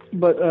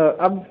 But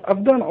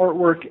I've done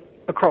artwork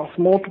across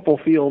multiple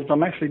fields.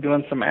 I'm actually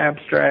doing some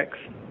abstracts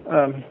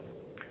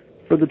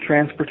for the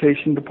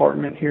transportation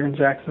department here in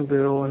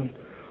Jacksonville, and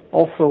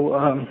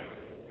also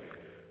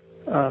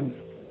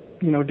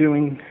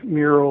doing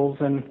murals,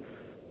 and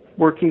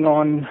working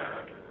on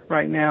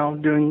right now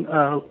doing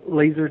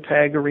laser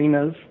tag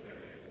arenas.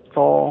 It's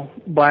all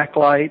black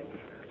light,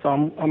 so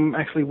I'm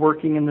actually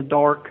working in the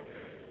dark.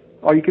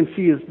 All you can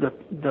see is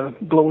the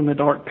glow in the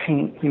dark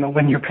paint,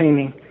 when you're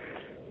painting.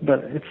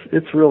 But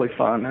it's really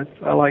fun.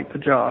 I like the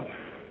job.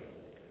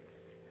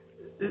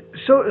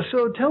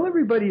 So tell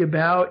everybody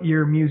about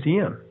your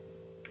museum.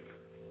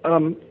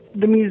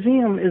 The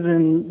museum is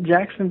in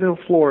Jacksonville,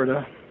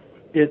 Florida.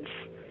 It's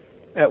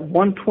at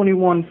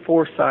 121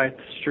 Forsyth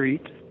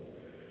Street,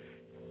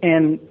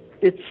 and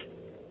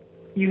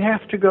you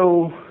have to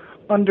go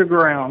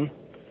underground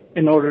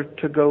in order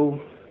to go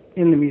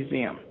in the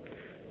museum.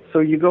 So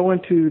you go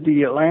into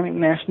the Atlantic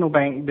National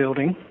Bank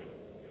building.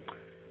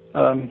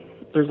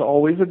 There's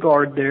always a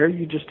guard there.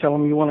 You just tell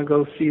them you want to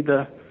go see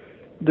the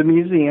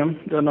museum.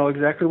 They'll know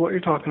exactly what you're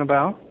talking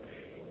about.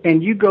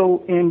 And you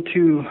go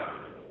into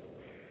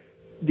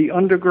the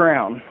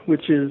underground,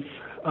 which is,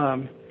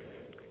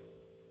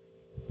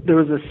 there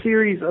was a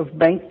series of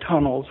bank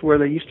tunnels where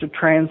they used to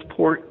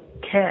transport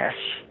cash,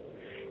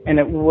 and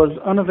it was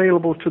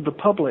unavailable to the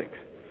public.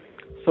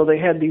 So they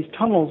had these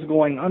tunnels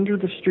going under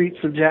the streets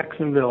of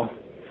Jacksonville.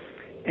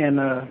 And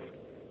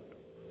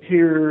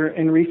here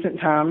in recent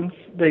times,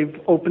 they've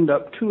opened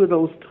up 2 of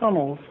those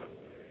tunnels,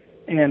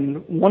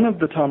 and one of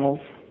the tunnels,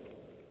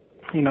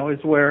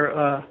 is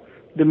where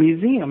the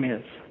museum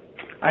is.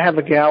 I have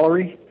a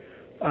gallery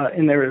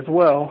in there as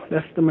well.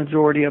 That's the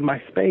majority of my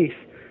space.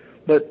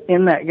 But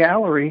in that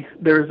gallery,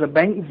 there's a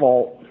bank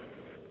vault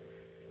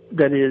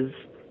that is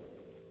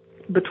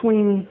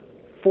between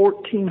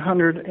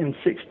 1,400 and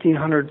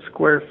 1,600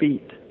 square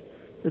feet.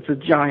 It's a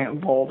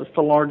giant vault. It's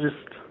the largest.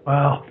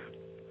 Wow.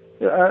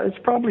 It's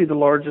probably the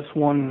largest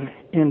one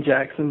in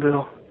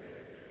Jacksonville,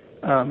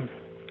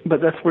 but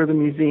that's where the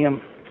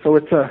museum. So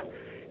it's a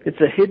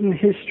hidden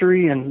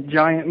history and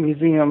giant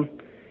museum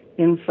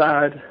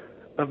inside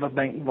of a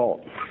bank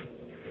vault.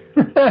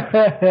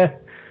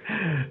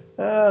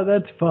 Oh,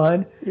 that's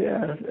fun.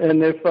 Yeah,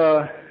 and if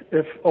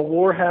a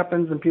war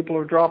happens and people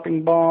are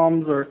dropping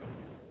bombs, or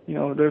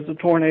there's a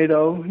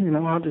tornado,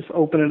 I'll just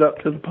open it up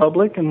to the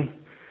public, and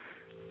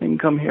they can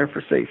come here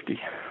for safety.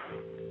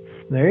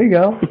 There you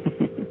go.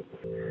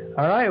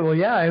 All right. Well,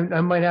 yeah,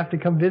 I might have to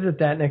come visit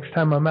that next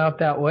time I'm out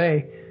that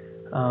way.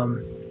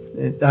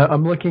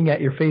 I'm looking at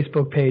your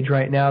Facebook page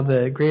right now,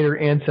 the Greater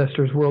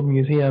Ancestors World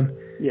Museum.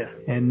 Yeah.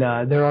 And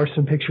there are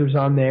some pictures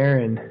on there,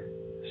 and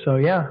so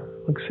yeah,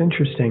 looks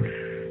interesting.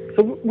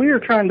 So we are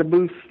trying to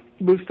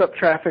boost up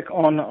traffic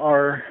on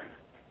our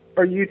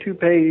YouTube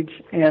page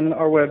and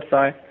our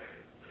website.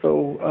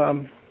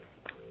 So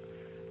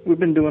we've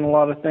been doing a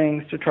lot of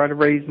things to try to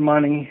raise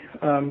money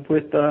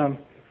with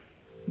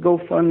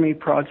GoFundMe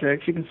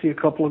projects. You can see a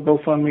couple of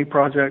GoFundMe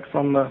projects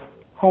on the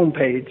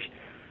homepage.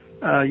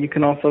 You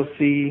can also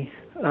see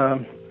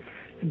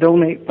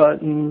donate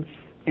buttons,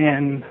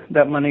 and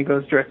that money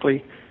goes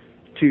directly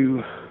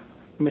to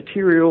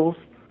materials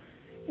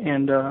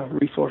and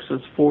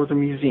resources for the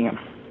museum.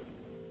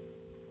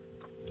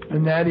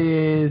 And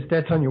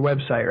that's on your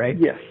website, right?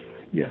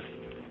 Yes.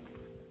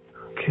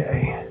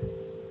 Okay.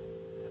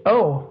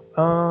 Oh,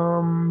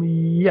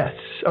 yes.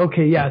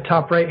 Okay, yeah,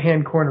 top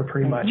right-hand corner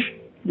pretty much.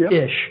 Yep.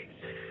 Ish.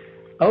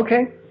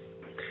 Okay.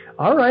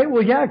 All right.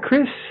 Well, yeah,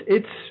 Chris,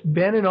 it's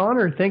been an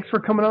honor. Thanks for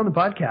coming on the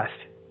podcast.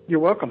 You're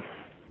welcome.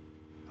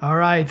 All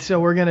right, so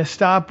we're going to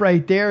stop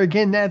right there.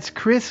 Again, that's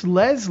Chris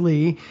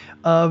Leslie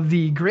of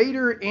the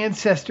Greater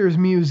Ancestors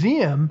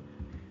Museum.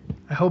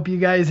 I hope you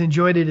guys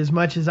enjoyed it as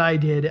much as I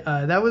did.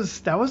 That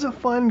was a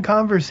fun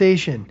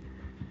conversation.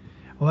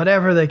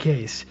 Whatever the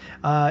case.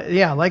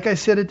 Like I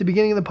said at the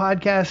beginning of the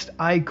podcast,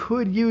 I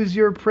could use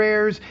your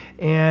prayers.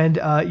 And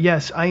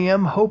yes, I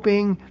am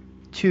hoping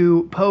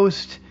to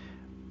post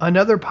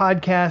another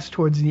podcast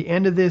towards the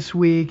end of this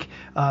week.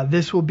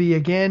 This will be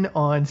again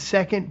on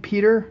 2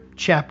 Peter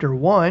chapter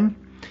 1.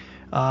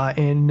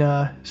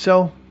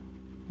 So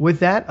with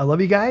that, I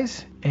love you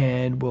guys,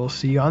 and we'll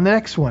see you on the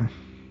next one.